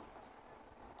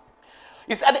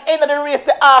 It's at the end of the race,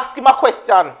 they ask him a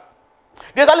question.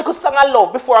 There's a little song I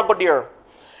love before I go there.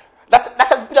 That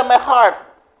has been on my heart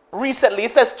recently.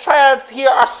 It says, trials here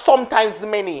are sometimes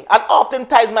many, and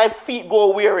oftentimes my feet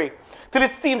go weary, till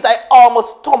it seems I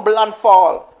almost stumble and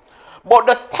fall. But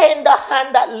the tender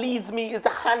hand that leads me is the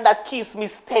hand that keeps me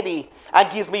steady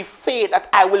and gives me faith that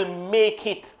I will make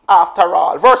it after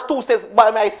all. Verse 2 says,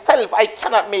 by myself I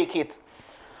cannot make it,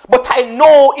 but I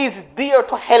know He's there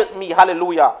to help me.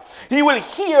 Hallelujah. He will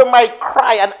hear my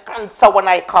cry and answer when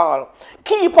I call.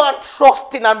 Keep on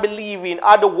trusting and believing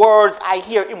are the words I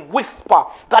hear Him whisper.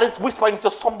 God is whispering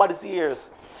into somebody's ears.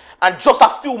 And just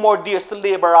a few more days to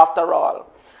labor after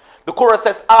all. The chorus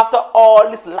says, after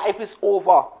all this life is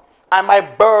over, and my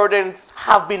burdens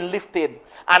have been lifted,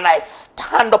 and I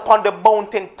stand upon the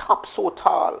mountain top so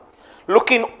tall,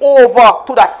 looking over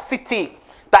to that city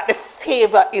that the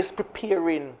Savior is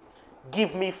preparing.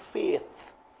 Give me faith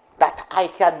that I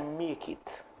can make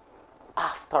it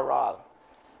after all.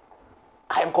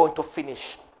 I am going to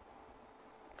finish.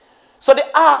 So they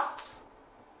ask,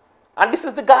 and this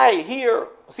is the guy here,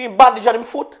 see him bandage on his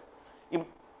foot.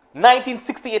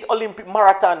 1968 Olympic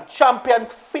marathon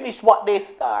champions finish what they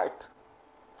start.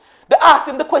 They ask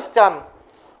him the question,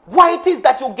 why it is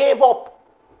that you gave up?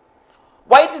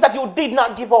 Why it is that you did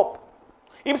not give up?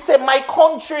 He said, my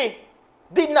country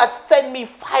did not send me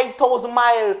 5,000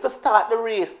 miles to start the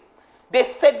race. They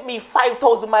sent me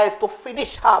 5,000 miles to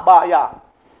finish Habaya.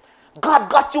 God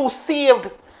got you saved,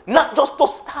 not just to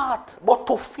start, but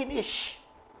to finish.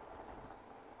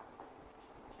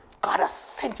 God has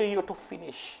sent you here to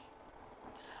finish.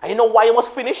 And you know why you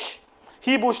must finish?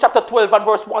 Hebrews chapter 12 and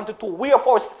verse 1 to 2.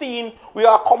 Wherefore, seeing we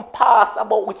are compassed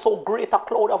about with so great a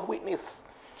cloud of witness,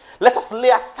 let us lay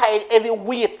aside every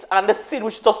weight and the sin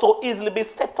which does so easily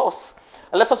beset us.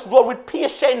 And let us run with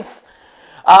patience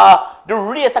the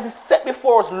race that is set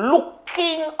before us,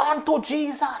 looking unto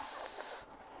Jesus.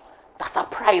 That's a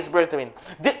prize, brethren.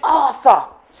 The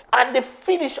author and the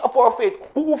finish of our faith,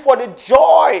 who for the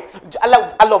joy,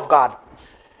 I love God.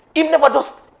 He never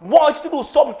just wants to do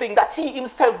something that He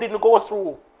Himself didn't go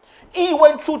through. He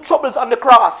went through troubles on the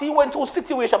cross. He went through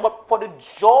situations, but for the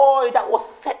joy that was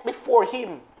set before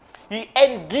Him, He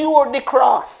endured the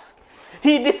cross.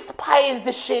 He despised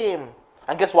the shame.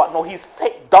 And guess what? Now He's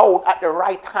set down at the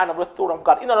right hand of the throne of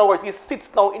God. In other words, He sits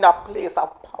now in a place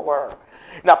of power,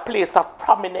 in a place of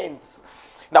prominence,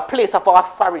 in a place of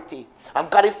authority. And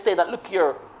God is saying that, look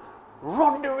here,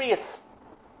 run the race,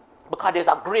 because there's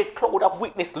a great cloud of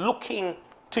witness looking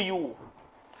to you.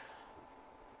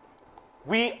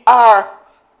 We are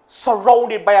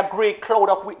surrounded by a great cloud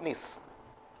of witness.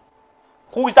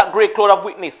 Who is that great cloud of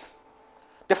witness?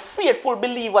 The faithful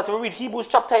believers. We read Hebrews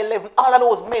chapter 11. All of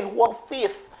those men who have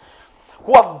faith,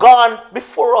 who have gone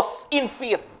before us in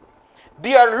faith,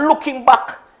 they are looking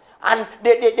back and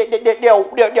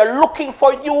they're looking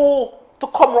for you to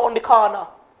come around the corner.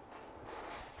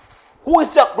 Who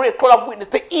is that great cloud of witness?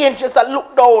 The angels that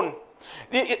look down.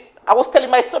 I was telling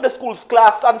my Sunday school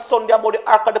class on Sunday about the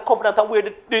Ark of the Covenant and where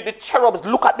the cherubs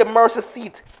look at the mercy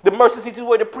seat. The mercy seat is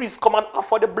where the priests come and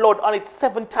offer the blood on it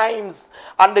 7 times.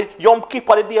 And the Yom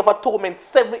Kippur, the Day of Atonement,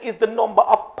 7 is the number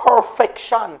of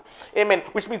perfection. Amen.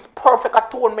 Which means perfect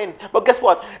atonement. But guess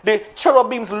what? The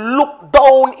cherubims look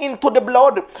down into the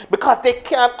blood because they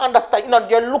can't understand. You know,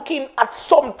 they're looking at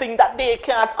something that they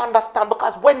can't understand,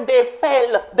 because when they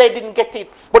fell, they didn't get it.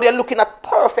 But they're looking at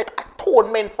perfect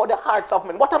atonement for the hearts of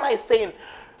men. What am I saying?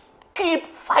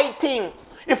 Keep fighting.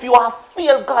 If you have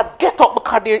failed God, get up,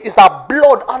 because there is a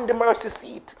blood on the mercy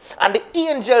seat. And the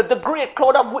angel, the great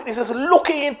cloud of witnesses,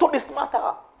 looking into this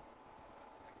matter.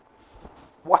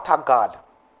 What a God.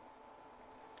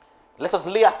 Let us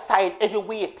lay aside every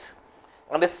weight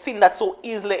and the sin that so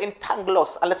easily entangles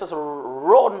us, and let us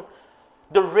run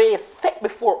the race set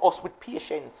before us with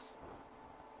patience.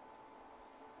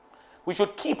 We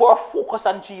should keep our focus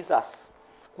on Jesus,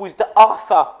 who is the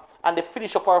author and the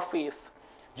finisher of our faith.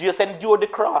 Jesus endured the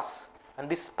cross and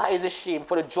despised the shame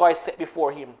for the joy set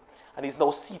before him, and is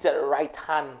now seated at the right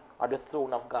hand of the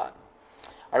throne of God.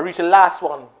 I reach the last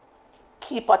one.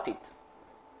 Keep at it,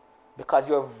 because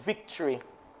your victory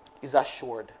is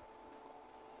assured.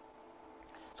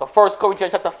 So 1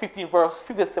 Corinthians chapter 15 verse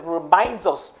 57 reminds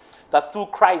us that through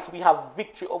Christ we have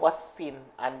victory over sin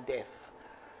and death.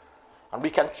 And we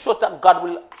can trust that God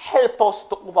will help us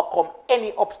to overcome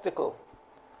any obstacle,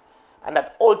 and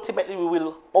that ultimately we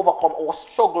will overcome our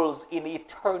struggles in the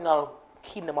eternal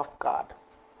kingdom of God.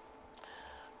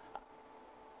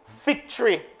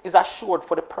 Victory is assured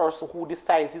for the person who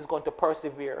decides he's going to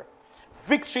persevere.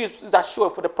 Victory is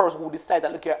assured for the person who decides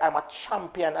that, look here, I'm a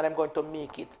champion and I'm going to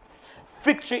make it.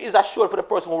 Victory is assured for the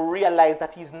person who realizes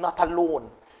that he's not alone.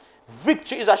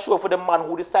 Victory is assured for the man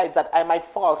who decides that I might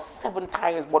fall 7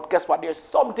 times, but guess what? There's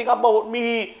something about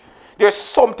me. There's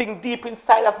something deep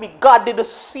inside of me. God didn't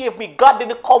save me. God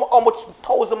didn't come how much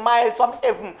 1,000 miles from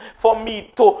heaven for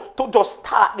me to just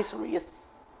start this race.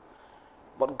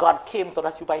 But God came so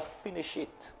that you might finish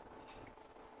it.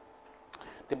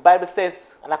 The Bible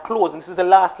says, and I close, and this is the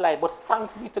last line, but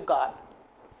thanks be to God,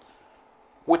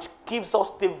 which gives us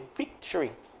the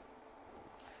victory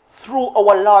through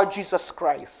our Lord Jesus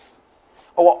Christ.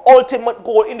 Our ultimate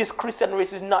goal in this Christian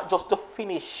race is not just to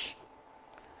finish,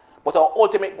 but our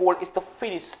ultimate goal is to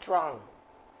finish strong.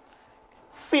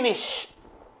 Finish.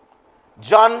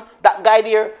 John, that guy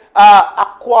there,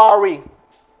 Aquari,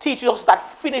 teaches us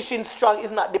that finishing strong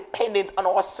is not dependent on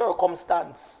our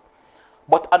circumstance,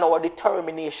 but on our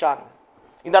determination.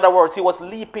 In other words, he was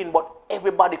leaping, but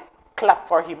everybody clapped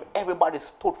for him. Everybody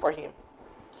stood for him.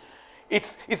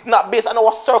 It's not based on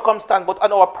our circumstance, but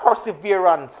on our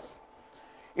perseverance.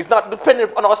 It's not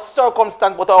dependent on our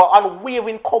circumstance, but our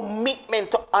unwavering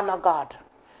commitment to honor God.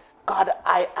 God,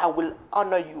 I will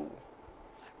honor you,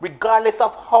 regardless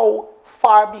of how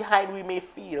far behind we may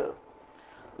feel.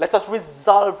 Let us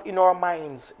resolve in our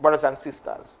minds, brothers and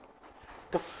sisters,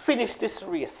 to finish this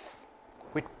race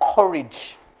with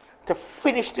courage, to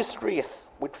finish this race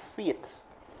with faith,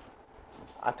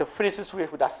 and to finish this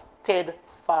race with a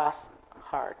steadfast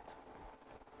heart.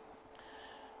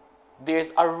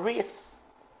 There's a race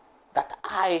that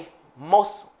I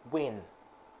must win.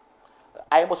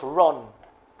 I must run,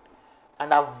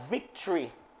 and a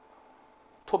victory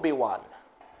to be won.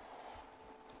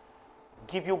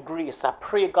 Give you grace. I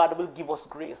pray God will give us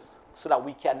grace so that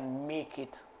we can make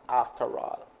it after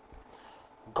all.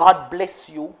 God bless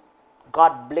you.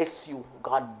 God bless you.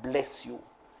 God bless you.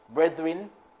 Brethren,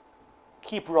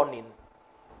 keep running.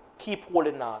 Keep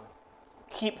holding on.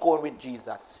 Keep going with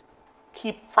Jesus.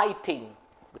 Keep fighting,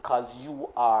 because you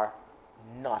are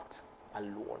not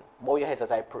alone. Bow your heads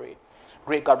as I pray.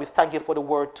 Great God, we thank you for the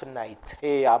word tonight.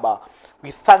 Hey, Abba.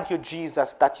 We thank you,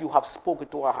 Jesus, that you have spoken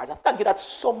to our hearts. I thank you that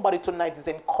somebody tonight is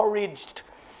encouraged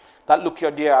that, look here,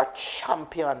 there are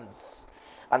champions,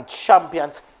 and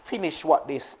champions finish what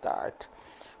they start.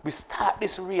 We start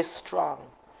this race strong.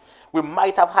 We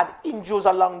might have had injuries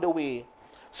along the way.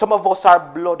 Some of us are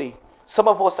bloody. Some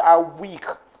of us are weak.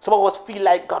 Some of us feel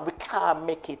like, God, we can't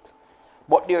make it.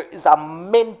 But there is a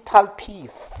mental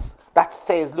peace that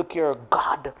says, look here,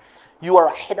 God, you are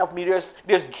ahead of me. There's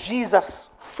Jesus'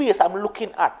 face I'm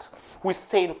looking at, who is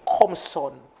saying, come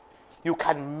son, you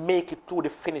can make it through the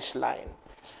finish line.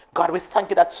 God, we thank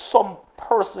you that some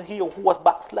person here who was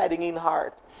backsliding in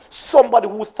heart, somebody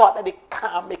who thought that they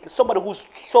can't make it, somebody whose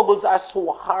struggles are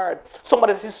so hard,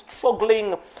 somebody that is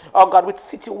struggling, oh God, with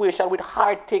situation, with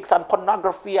heartaches and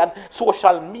pornography and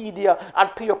social media and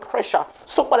peer pressure,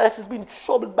 somebody that has been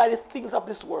troubled by the things of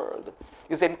this world,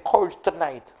 is encouraged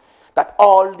tonight that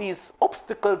all these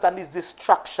obstacles and these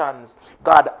distractions,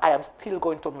 God, I am still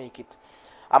going to make it.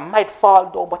 I might fall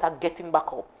down, but I'm getting back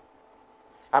up.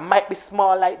 I might be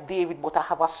small like David, but I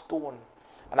have a stone.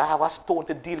 And I have a stone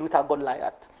to deal with a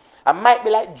Goliath. I might be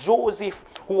like Joseph,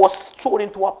 who was thrown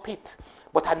into a pit,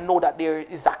 but I know that there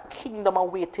is a kingdom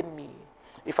awaiting me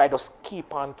if I just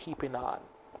keep on keeping on.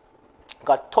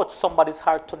 God, touch somebody's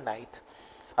heart tonight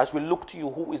as we look to you,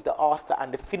 who is the author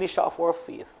and the finisher of our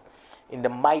faith. In the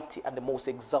mighty and the most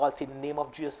exalted name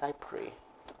of Jesus, I pray.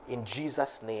 In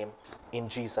Jesus' name, in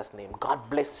Jesus' name. God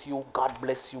bless you, God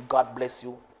bless you, God bless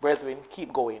you. Brethren,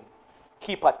 keep going.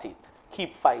 Keep at it.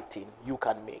 Keep fighting. You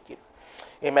can make it.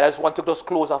 Amen. I just want to just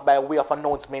close off by way of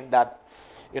announcement that,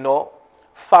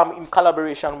 FAM in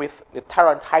collaboration with the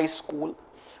Tarrant High School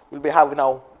will be having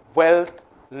a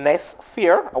wellness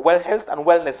fair, a well health and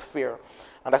wellness fair.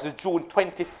 And that is June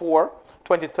 24,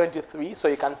 2023. So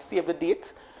you can save the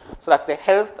date. So that's the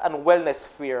health and wellness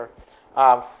fair.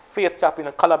 Faith Chapel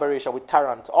in collaboration with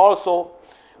Tarrant. Also,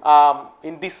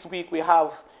 in this week we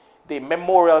have the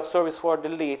memorial service for the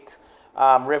late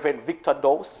Reverend Victor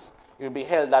Dose. It will be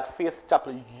held at Faith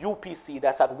Chapel UPC.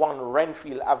 That's at 1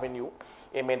 Renfield Avenue.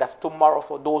 Amen. That's tomorrow.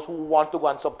 For those who want to go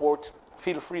and support,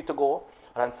 feel free to go.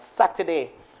 And on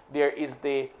Saturday, there is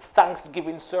the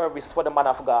Thanksgiving service for the man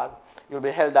of God. It will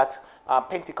be held at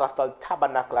Pentecostal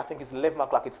Tabernacle. I think it's 11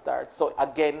 o'clock it starts. So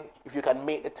again, if you can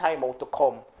make the time out to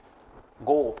come,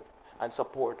 go and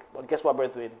support. But guess what,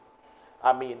 brethren?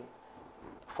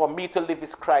 For me to live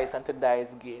is Christ and to die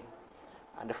is gain.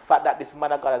 And the fact that this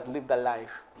man of God has lived a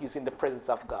life, he's in the presence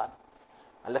of God.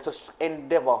 And let us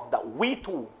endeavor that we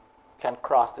too can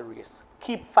cross the race.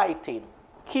 Keep fighting.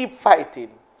 Keep fighting.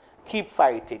 Keep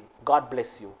fighting. God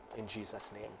bless you in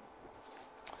Jesus' name.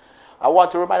 I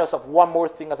want to remind us of one more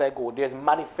thing as I go. There's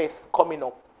Manifest coming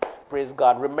up. Praise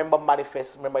God. Remember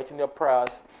Manifest. Remember it in your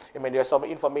prayers. There's some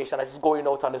information that is going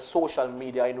out on the social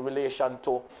media in relation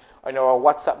to, in our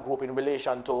WhatsApp group in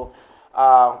relation to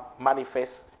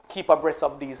Manifest. Keep abreast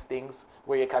of these things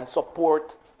where you can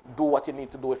support, do what you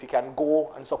need to do. If you can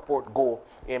go and support, go.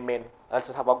 Amen. Let's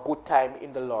just have a good time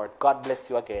in the Lord. God bless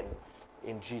you again.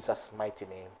 In Jesus' mighty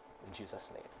name. In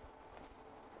Jesus' name.